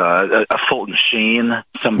 like a Fulton Sheen,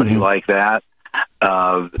 somebody like that.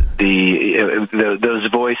 Those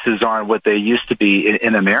voices aren't what they used to be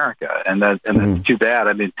in America, and that's too bad.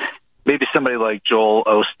 I mean, maybe somebody like Joel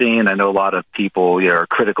Osteen. I know a lot of people are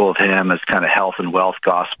critical of him as kind of health and wealth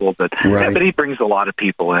gospel, but but he brings a lot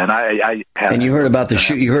you heard about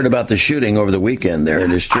the you heard about the shooting over the weekend there in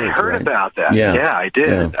his church. I heard about that. Yeah, I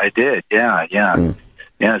did. Yeah,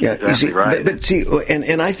 exactly right. But see,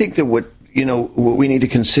 and I think that what we need to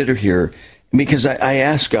consider here, because I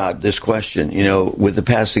asked God this question, with the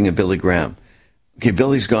passing of Billy Graham. Okay,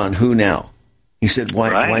 Billy's gone. Who now? He said,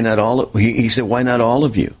 why not all? He said, why not all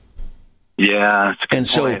of you? Yeah,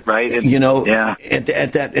 that's a good point, right? At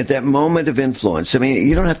that moment of influence, I mean,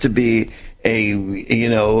 you don't have to be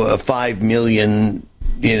a 5 million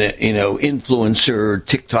influencer,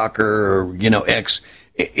 TikToker, or X.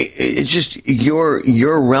 It's just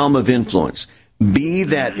your realm of influence. Be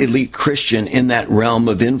that elite Christian in that realm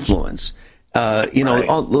of influence. All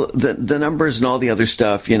the numbers and all the other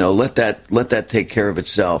stuff. Let that take care of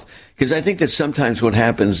itself. Because I think that sometimes what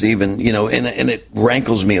happens, even and it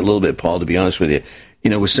rankles me a little bit, Paul, to be honest with you.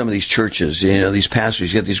 With some of these churches, these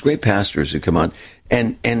pastors, you get these great pastors who come on,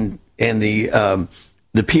 and the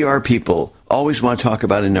PR people always want to talk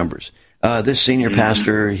about in numbers. This senior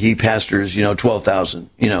pastor, he pastors, 12,000.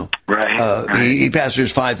 Right. He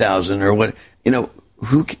pastors 5,000 or what.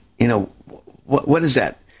 What is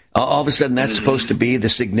that? All of a sudden, that's supposed to be the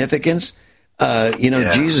significance.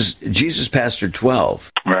 Jesus pastored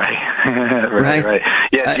 12. Right.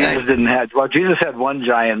 Yeah, Jesus didn't have. Well, Jesus had one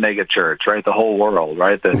giant mega church, right? The whole world,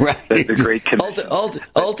 right? The Great Commission.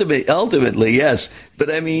 Ultimately, yes.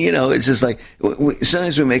 But I mean, it's just like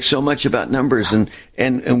sometimes we make so much about numbers, and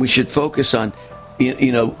we should focus on,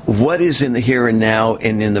 what is in the here and now,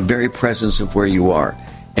 and in the very presence of where you are,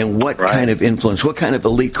 and what kind of influence, what kind of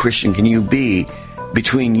elite Christian can you be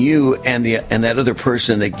between you and that other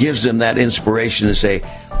person that gives them that inspiration to say,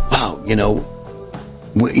 wow,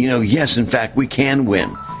 yes, in fact, we can win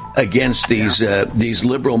against these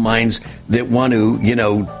liberal minds that want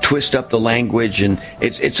to, twist up the language, and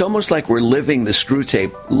it's almost like we're living the screw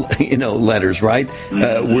tape, letters, right?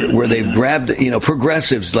 Where they've grabbed,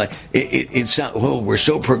 progressives, like it's not. Oh,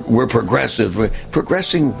 we're progressive.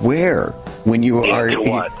 Progressing where? When you are?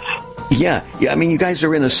 What? Yeah. I mean, you guys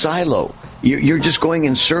are in a silo. You're just going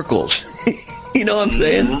in circles. You know what I'm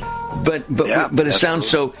saying? But it sounds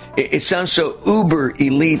so uber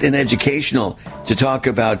elite and educational to talk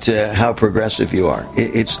about how progressive you are.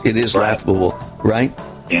 It is laughable, right?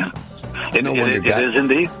 Yeah. It is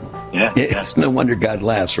indeed. Yeah. It's no wonder God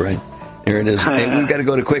laughs, right? There it is. Hey, we've got to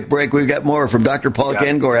go to a quick break. We've got more from Dr. Paul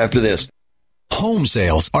Kengor after this. Home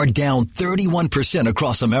sales are down 31%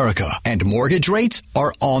 across America, and mortgage rates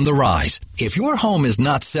are on the rise. If your home is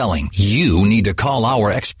not selling, you need to call our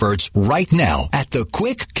experts right now at the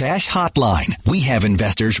Quick Cash Hotline. We have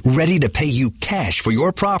investors ready to pay you cash for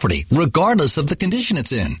your property, regardless of the condition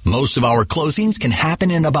it's in. Most of our closings can happen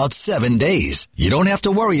in about 7 days. You don't have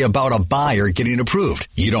to worry about a buyer getting approved.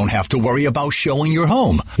 You don't have to worry about showing your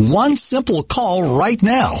home. One simple call right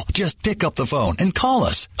now. Just pick up the phone and call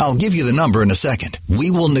us. I'll give you the number in a second. We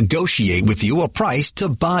will negotiate with you a price to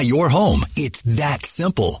buy your home. It's that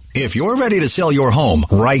simple. If you're ready to sell your home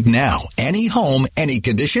right now, any home, any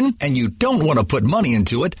condition, and you don't want to put money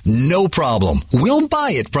into it, no problem. We'll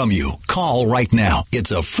buy it from you. Call right now.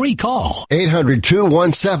 It's a free call.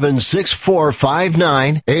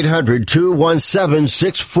 800-217-6459.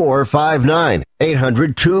 800-217-6459.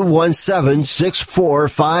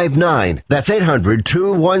 800-217-6459. That's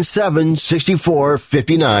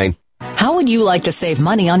 800-217-6459. How would you like to save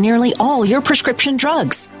money on nearly all your prescription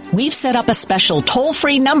drugs? We've set up a special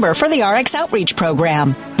toll-free number for the RX Outreach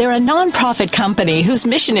Program. They're a nonprofit company whose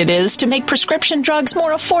mission it is to make prescription drugs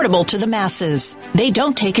more affordable to the masses. They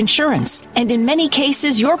don't take insurance, and in many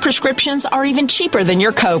cases, your prescriptions are even cheaper than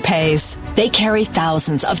your co-pays. They carry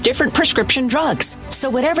thousands of different prescription drugs, so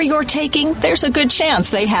whatever you're taking, there's a good chance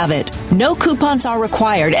they have it. No coupons are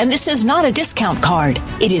required, and this is not a discount card.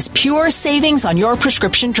 It is pure savings on your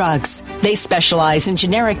prescription drugs. They specialize in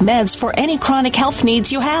generic meds for any chronic health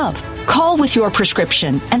needs you have. Call with your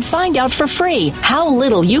prescription and find out for free how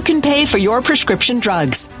little you can pay for your prescription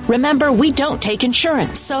drugs. Remember, we don't take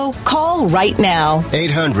insurance, so call right now.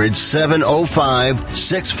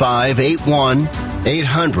 800-705-6581.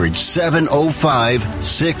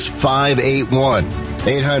 800-705-6581.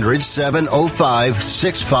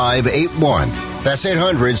 800-705-6581. That's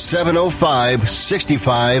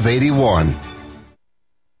 800-705-6581.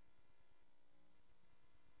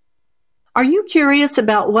 Are you curious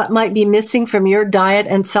about what might be missing from your diet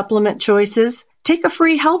and supplement choices? Take a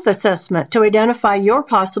free health assessment to identify your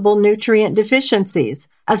possible nutrient deficiencies.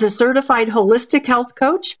 As a certified holistic health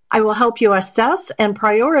coach, I will help you assess and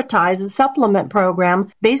prioritize a supplement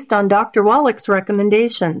program based on Dr. Wallach's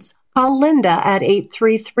recommendations. Call Linda at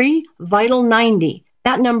 833-VITAL-90.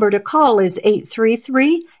 That number to call is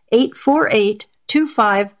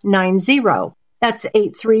 833-848-2590. That's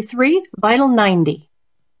 833-VITAL-90.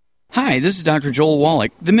 Hi, this is Dr. Joel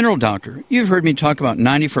Wallach, the Mineral Doctor. You've heard me talk about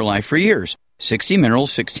 90 for life for years. 60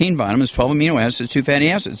 minerals, 16 vitamins, 12 amino acids, 2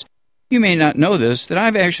 fatty acids. You may not know this, that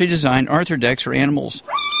I've actually designed Arthrodex for animals.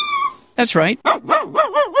 That's right.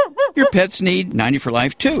 Your pets need 90 for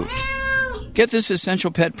life, too. Get this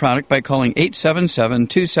essential pet product by calling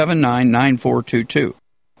 877-279-9422.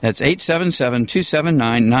 That's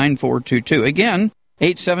 877-279-9422. Again,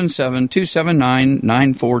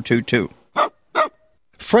 877-279-9422.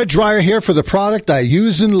 Fred Dreyer here for the product I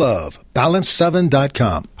use and love,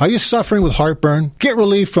 Balance7.com. Are you suffering with heartburn? Get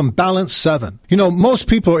relief from Balance 7. You know, most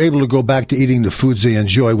people are able to go back to eating the foods they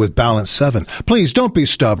enjoy with Balance 7. Please don't be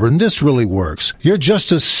stubborn. This really works. You're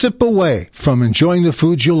just a sip away from enjoying the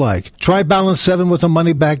foods you like. Try Balance 7 with a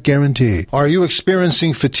money-back guarantee. Are you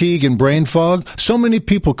experiencing fatigue and brain fog? So many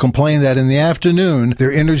people complain that in the afternoon,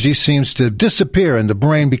 their energy seems to disappear and the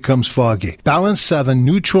brain becomes foggy. Balance 7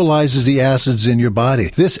 neutralizes the acids in your body.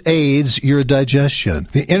 This aids your digestion.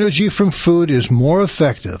 The energy from food is more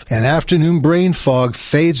effective, and afternoon brain fog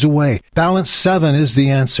fades away. Balance 7 is the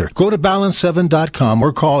answer. Go to balance7.com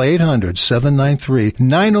or call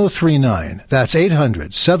 800-793-9039. That's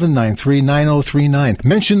 800-793-9039.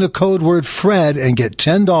 Mention the code word FRED and get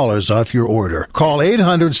 $10 off your order. Call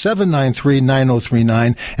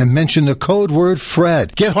 800-793-9039 and mention the code word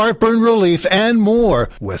FRED. Get heartburn relief and more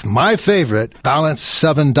with my favorite,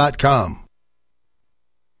 balance7.com.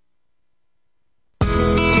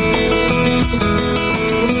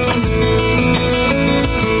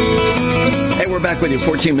 Back with you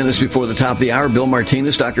 14 minutes before the top of the hour. Bill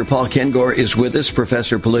Martinez, Dr. Paul Kengor is with us,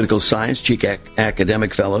 professor of political science, chief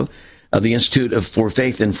academic fellow of the Institute for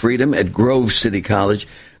Faith and Freedom at Grove City College.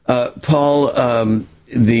 Paul,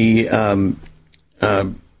 the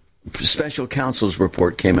special counsel's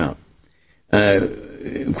report came out.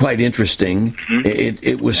 Quite interesting.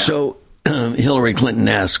 It was so Hillary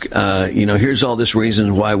Clinton-esque. Here's all this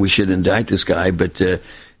reasons why we should indict this guy, but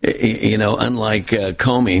unlike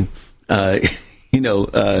Comey.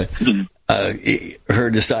 Her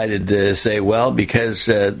decided to say, well, because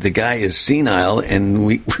the guy is senile and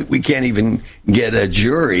we can't even get a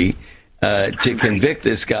jury to convict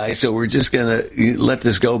this guy, so we're just going to let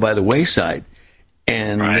this go by the wayside.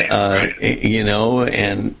 And, of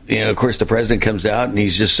course, the president comes out and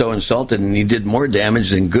he's just so insulted, and he did more damage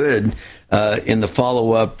than good in the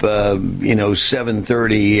follow-up,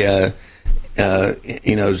 7:30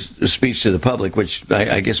 speech to the public, which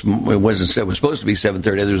I guess it wasn't said, was supposed to be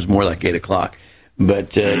 7:30. It was more like 8 o'clock.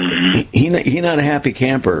 But he not a happy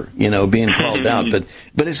camper, being called out. But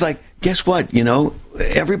it's like, guess what?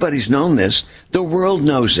 Everybody's known this. The world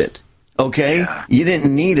knows it. Okay, yeah. You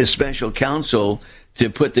didn't need a special counsel to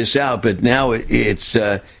put this out, but now it's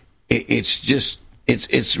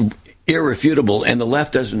irrefutable, and the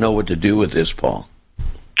left doesn't know what to do with this, Paul.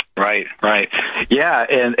 Right. Yeah,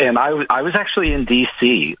 and I was actually in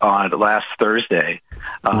D.C. on last Thursday,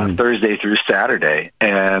 Thursday through Saturday,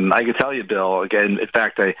 and I could tell you, Bill, again, in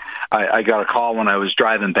fact, I got a call when I was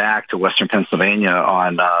driving back to Western Pennsylvania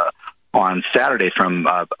on Saturday from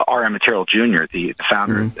R.M. Material Jr., the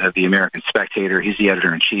founder of the American Spectator. He's the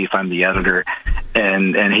editor-in-chief. I'm the editor,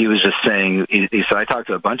 and he was just saying, he said, I talked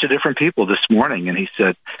to a bunch of different people this morning, and he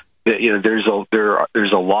said, there's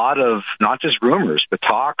a lot of not just rumors, but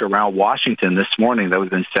talk around Washington this morning. That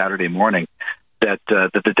would have been Saturday morning. That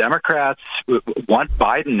the Democrats want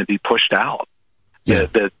Biden to be pushed out. Yeah.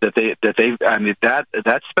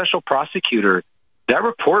 That special prosecutor, that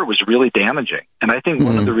report was really damaging. And I think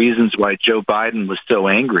one of the reasons why Joe Biden was so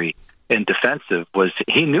angry and defensive was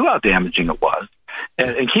he knew how damaging it was.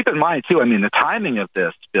 And keep in mind, too, the timing of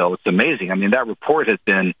this, Bill, it's amazing. That report had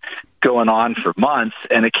been going on for months,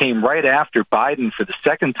 and it came right after Biden, for the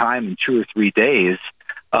second time in 2 or 3 days,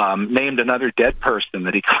 named another dead person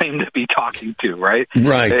that he claimed to be talking to, right?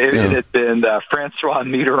 Right. It had been Francois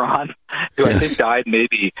Mitterrand, who I think died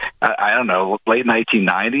maybe, I don't know, late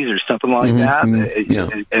 1990s or something like that.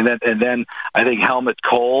 And then I think Helmut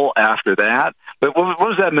Kohl after that. But what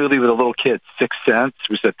was that movie with a little kid, Sixth Sense?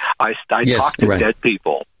 We said, I talk to dead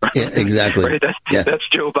people. Yeah, exactly. Right? That's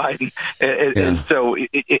Joe Biden. And so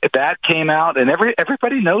that came out, and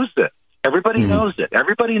everybody knows this. Everybody knows it.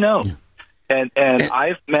 Everybody knows. And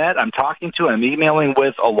I'm talking to, I'm emailing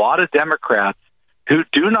with a lot of Democrats who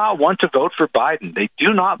do not want to vote for Biden. They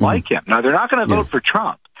do not like him. Now, they're not going to vote for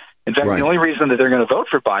Trump. In fact, the only reason that they're going to vote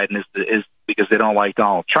for Biden is because they don't like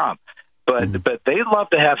Donald Trump. But they'd love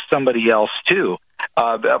to have somebody else, too.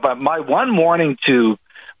 But my one warning to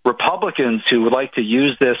Republicans who would like to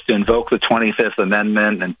use this to invoke the 25th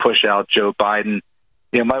Amendment and push out Joe Biden,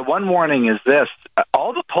 my one warning is this.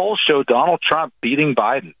 All the polls show Donald Trump beating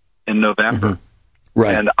Biden in November.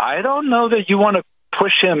 Right. And I don't know that you want to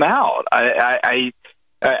push him out. I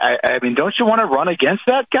mean, don't you want to run against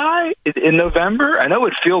that guy in November? I know it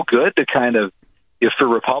would feel good to kind of, for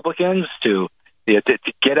Republicans to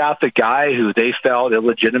get out the guy who they felt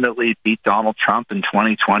illegitimately beat Donald Trump in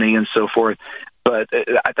 2020 and so forth. But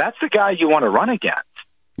that's the guy you want to run against.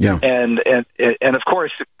 Yeah. And of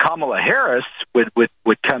course, Kamala Harris would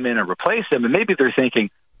come in and replace him. And maybe they're thinking,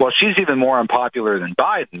 well, she's even more unpopular than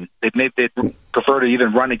Biden. They'd prefer to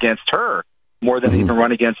even run against her more than even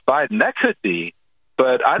run against Biden. That could be,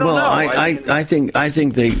 but I don't know. I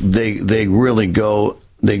think they really go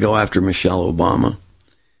after Michelle Obama.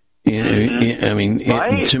 I mean,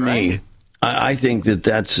 to me, I think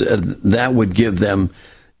that would give them,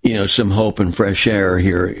 some hope and fresh air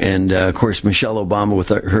here. And of course, Michelle Obama, with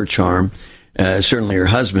her charm, certainly her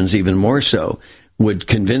husband's even more so, would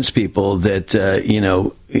convince people that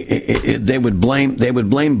they would blame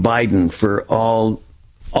Biden for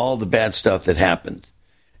all the bad stuff that happened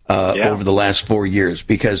over the last 4 years,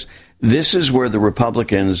 because this is where the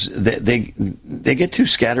Republicans they get too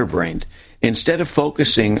scatterbrained. Instead of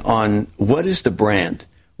focusing on what is the brand,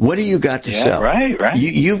 what do you got to sell? Right.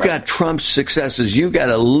 You've got Trump's successes. You've got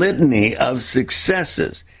a litany of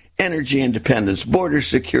successes: energy independence, border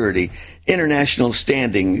security, international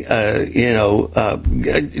standing.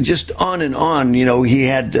 Just on and on. He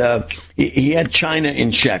had China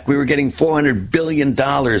in check. We were getting $400 billion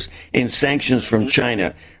in sanctions from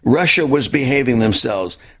China. Russia was behaving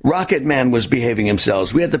themselves. Rocket Man was behaving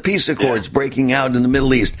themselves. We had the peace accords breaking out in the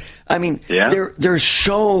Middle East. I mean, there's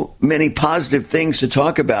so many positive things to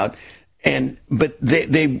talk about, but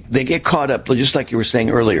they get caught up, just like you were saying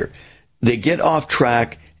earlier. They get off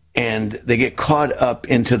track and they get caught up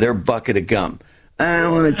into their bucket of gum. I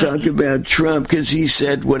don't want to talk about Trump because he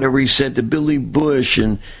said whatever he said to Billy Bush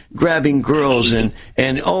and grabbing girls and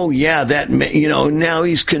oh yeah, that now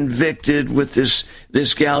he's convicted with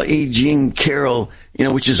this gal E. Jean Carroll,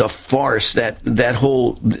 which is a farce. That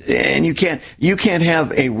whole, and you can't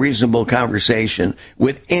have a reasonable conversation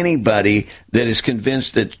with anybody that is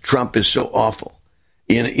convinced that Trump is so awful,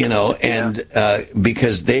 and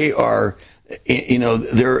because they are,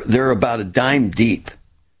 they're about a dime deep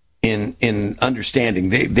in understanding.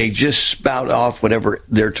 They just spout off whatever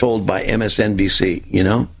they're told by MSNBC,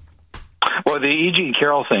 Well, the E. Jean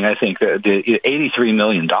Carroll thing, I think, the $83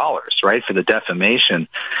 million, right, for the defamation.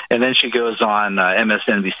 And then she goes on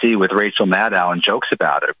MSNBC with Rachel Maddow and jokes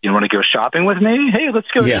about it. You want to go shopping with me? Hey,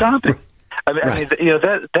 let's go shopping. I mean,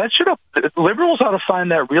 that should have, liberals ought to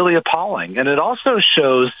find that really appalling. And it also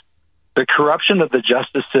shows the corruption of the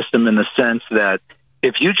justice system in the sense that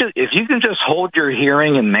if you can just hold your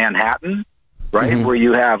hearing in Manhattan, right, where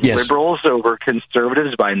you have liberals over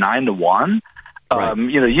conservatives by 9-1,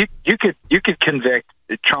 you could convict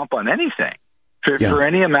Trump on anything for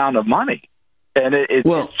any amount of money, and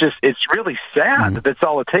it's really sad that that's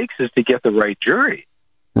all it takes is to get the right jury.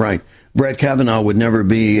 Right, Brett Kavanaugh would never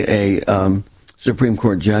be a Supreme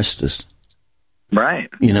Court justice. Right.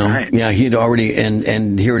 Yeah, he'd already,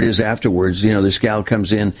 and here it is afterwards. This gal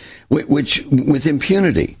comes in, which with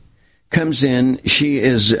impunity comes in. She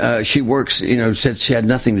works, said she had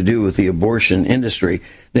nothing to do with the abortion industry.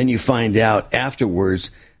 Then you find out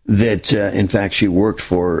afterwards that, in fact, she worked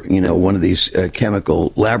for, one of these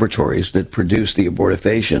chemical laboratories that produced the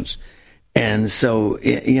abortifacients. And so,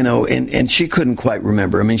 and she couldn't quite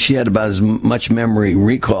remember. I mean, she had about as much memory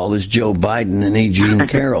recall as Joe Biden and E. Jean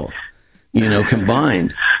Carroll.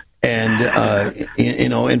 Combined. And,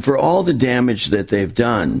 and for all the damage that they've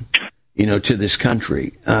done, to this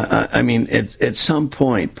country, I mean, at some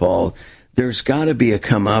point, Paul, there's got to be a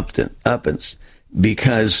comeuppance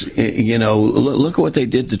because, look at what they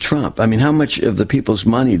did to Trump. I mean, how much of the people's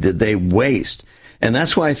money did they waste? And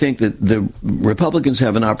that's why I think that the Republicans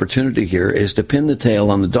have an opportunity here is to pin the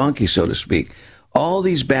tail on the donkey, so to speak. All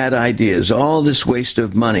these bad ideas, all this waste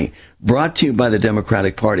of money brought to you by the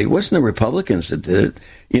Democratic Party. It wasn't the Republicans that did it.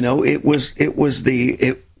 It was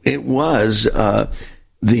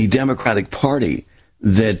the Democratic Party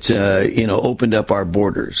that, opened up our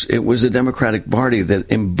borders. It was the Democratic Party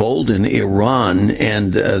that emboldened Iran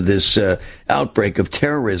and this outbreak of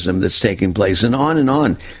terrorism that's taking place, and on and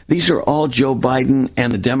on. These are all Joe Biden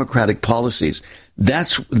and the Democratic policies.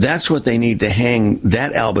 That's what they need to hang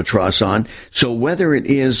that albatross on. So whether it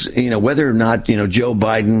is, whether or not, Joe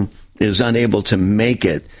Biden is unable to make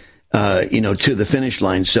it, to the finish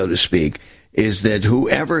line, so to speak, is that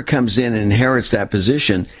whoever comes in and inherits that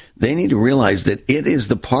position, they need to realize that it is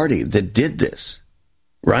the party that did this,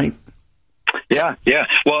 right? Yeah.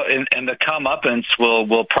 Well, and the comeuppance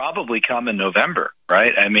will probably come in November,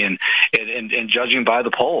 right? I mean, in judging by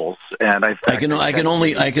the polls, and I can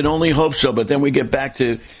only hope so. But then we get back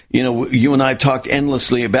to you and I have talked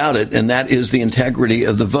endlessly about it, and that is the integrity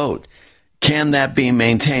of the vote. Can that be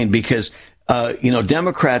maintained? Because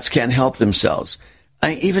Democrats can't help themselves.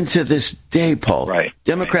 Even to this day, Paul, right.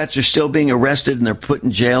 Democrats are still being arrested and they're put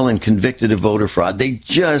in jail and convicted of voter fraud. It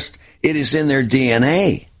is in their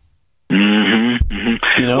DNA. Mm-hmm,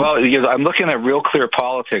 mm-hmm. Well, I'm looking at Real Clear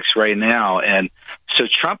Politics right now, and so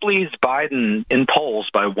Trump leads Biden in polls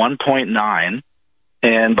by 1.9.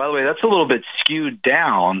 And by the way, that's a little bit skewed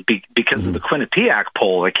down because of the Quinnipiac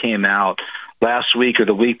poll that came out last week or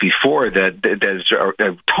the week before that is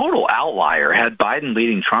a total outlier, had Biden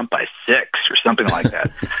leading Trump by 6 or something like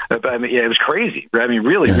that. I mean, it was crazy. I mean,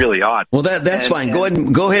 really odd. Well, that's fine.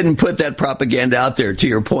 Go ahead and put that propaganda out there, to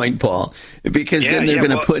your point, Paul, because then they're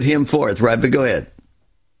going to put him forth, right? But go ahead.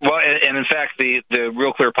 Well, and in fact, the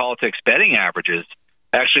Real Clear Politics betting averages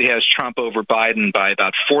actually has Trump over Biden by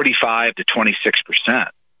about 45 to 26%.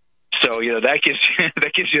 So, that gives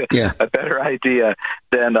you a better idea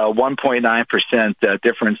than 1.9%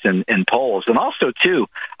 difference in polls. And also, too,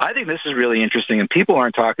 I think this is really interesting, and people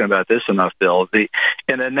aren't talking about this enough, Bill.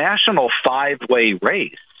 In a national 5-way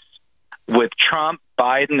race with Trump,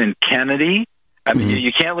 Biden, and Kennedy, I mean,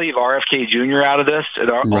 you can't leave RFK Jr. out of this, and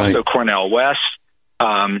also Cornel West,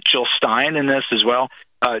 Jill Stein in this as well.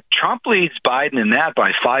 Trump leads Biden in that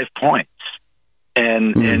by 5 points.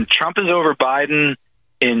 And Trump is over Biden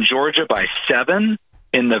in Georgia by 7,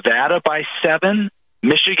 in Nevada by 7,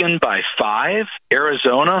 Michigan by 5,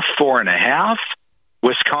 Arizona 4.5,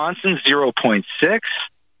 Wisconsin 0.6.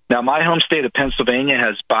 Now, my home state of Pennsylvania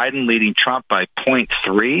has Biden leading Trump by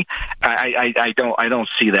 0.3. I don't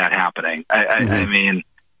see that happening. I mean,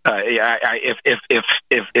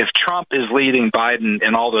 if Trump is leading Biden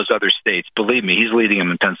in all those other states, believe me, he's leading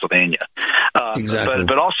him in Pennsylvania. Exactly.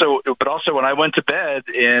 But also when I went to bed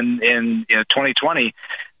in 2020,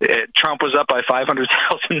 Trump was up by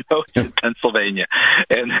 500,000 votes in Pennsylvania,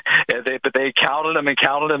 but they counted him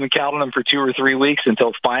for 2 or 3 weeks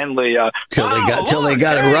until finally till they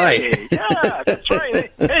got it right. Yeah, that's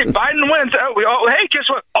right. Hey, Biden wins. Hey, guess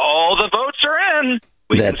what? All the votes are in.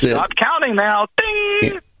 We can stop counting now.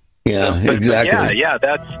 Ding. Yeah, exactly. Yeah,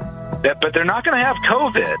 but they're not going to have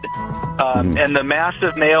COVID and the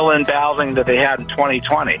massive mail-in balloting that they had in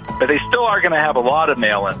 2020. But they still are going to have a lot of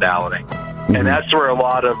mail-in balloting, and that's where a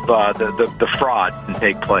lot of the fraud can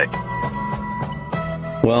take place.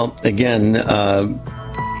 Well, again,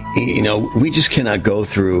 we just cannot go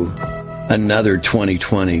through another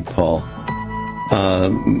 2020, Paul.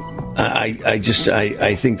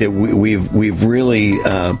 I think that we've really.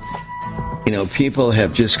 People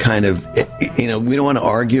have just kind of, we don't want to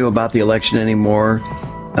argue about the election anymore.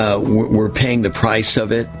 We're paying the price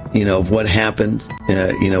of it, of what happened,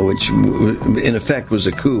 which in effect was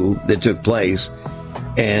a coup that took place.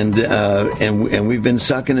 And we've been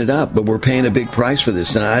sucking it up, but we're paying a big price for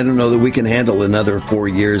this. And I don't know that we can handle another 4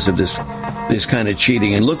 years of this kind of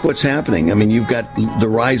cheating. And look what's happening. I mean, you've got the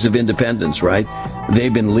rise of independents, right?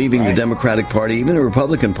 They've been leaving the Democratic Party, even the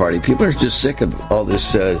Republican Party. People are just sick of all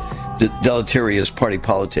this deleterious party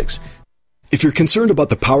politics. If you're concerned about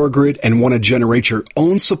the power grid and want to generate your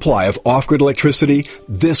own supply of off-grid electricity,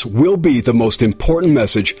 this will be the most important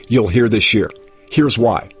message you'll hear this year. Here's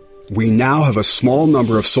why. We now have a small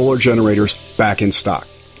number of solar generators back in stock.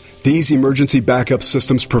 These emergency backup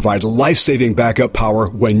systems provide life-saving backup power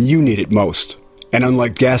when you need it most. And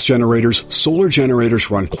unlike gas generators, solar generators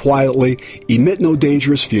run quietly, emit no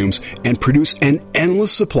dangerous fumes, and produce an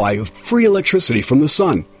endless supply of free electricity from the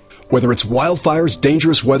sun. Whether it's wildfires,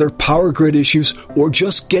 dangerous weather, power grid issues, or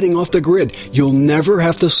just getting off the grid, you'll never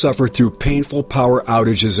have to suffer through painful power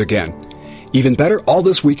outages again. Even better, all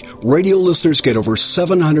this week, radio listeners get over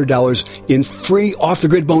 $700 in free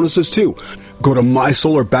off-the-grid bonuses, too. Go to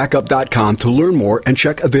mysolarbackup.com to learn more and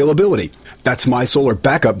check availability. That's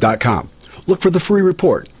mysolarbackup.com. Look for the free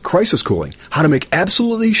report, Crisis Cooling, how to make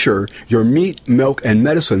absolutely sure your meat, milk, and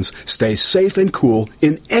medicines stay safe and cool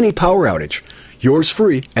in any power outage. Yours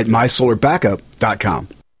free at mysolarbackup.com.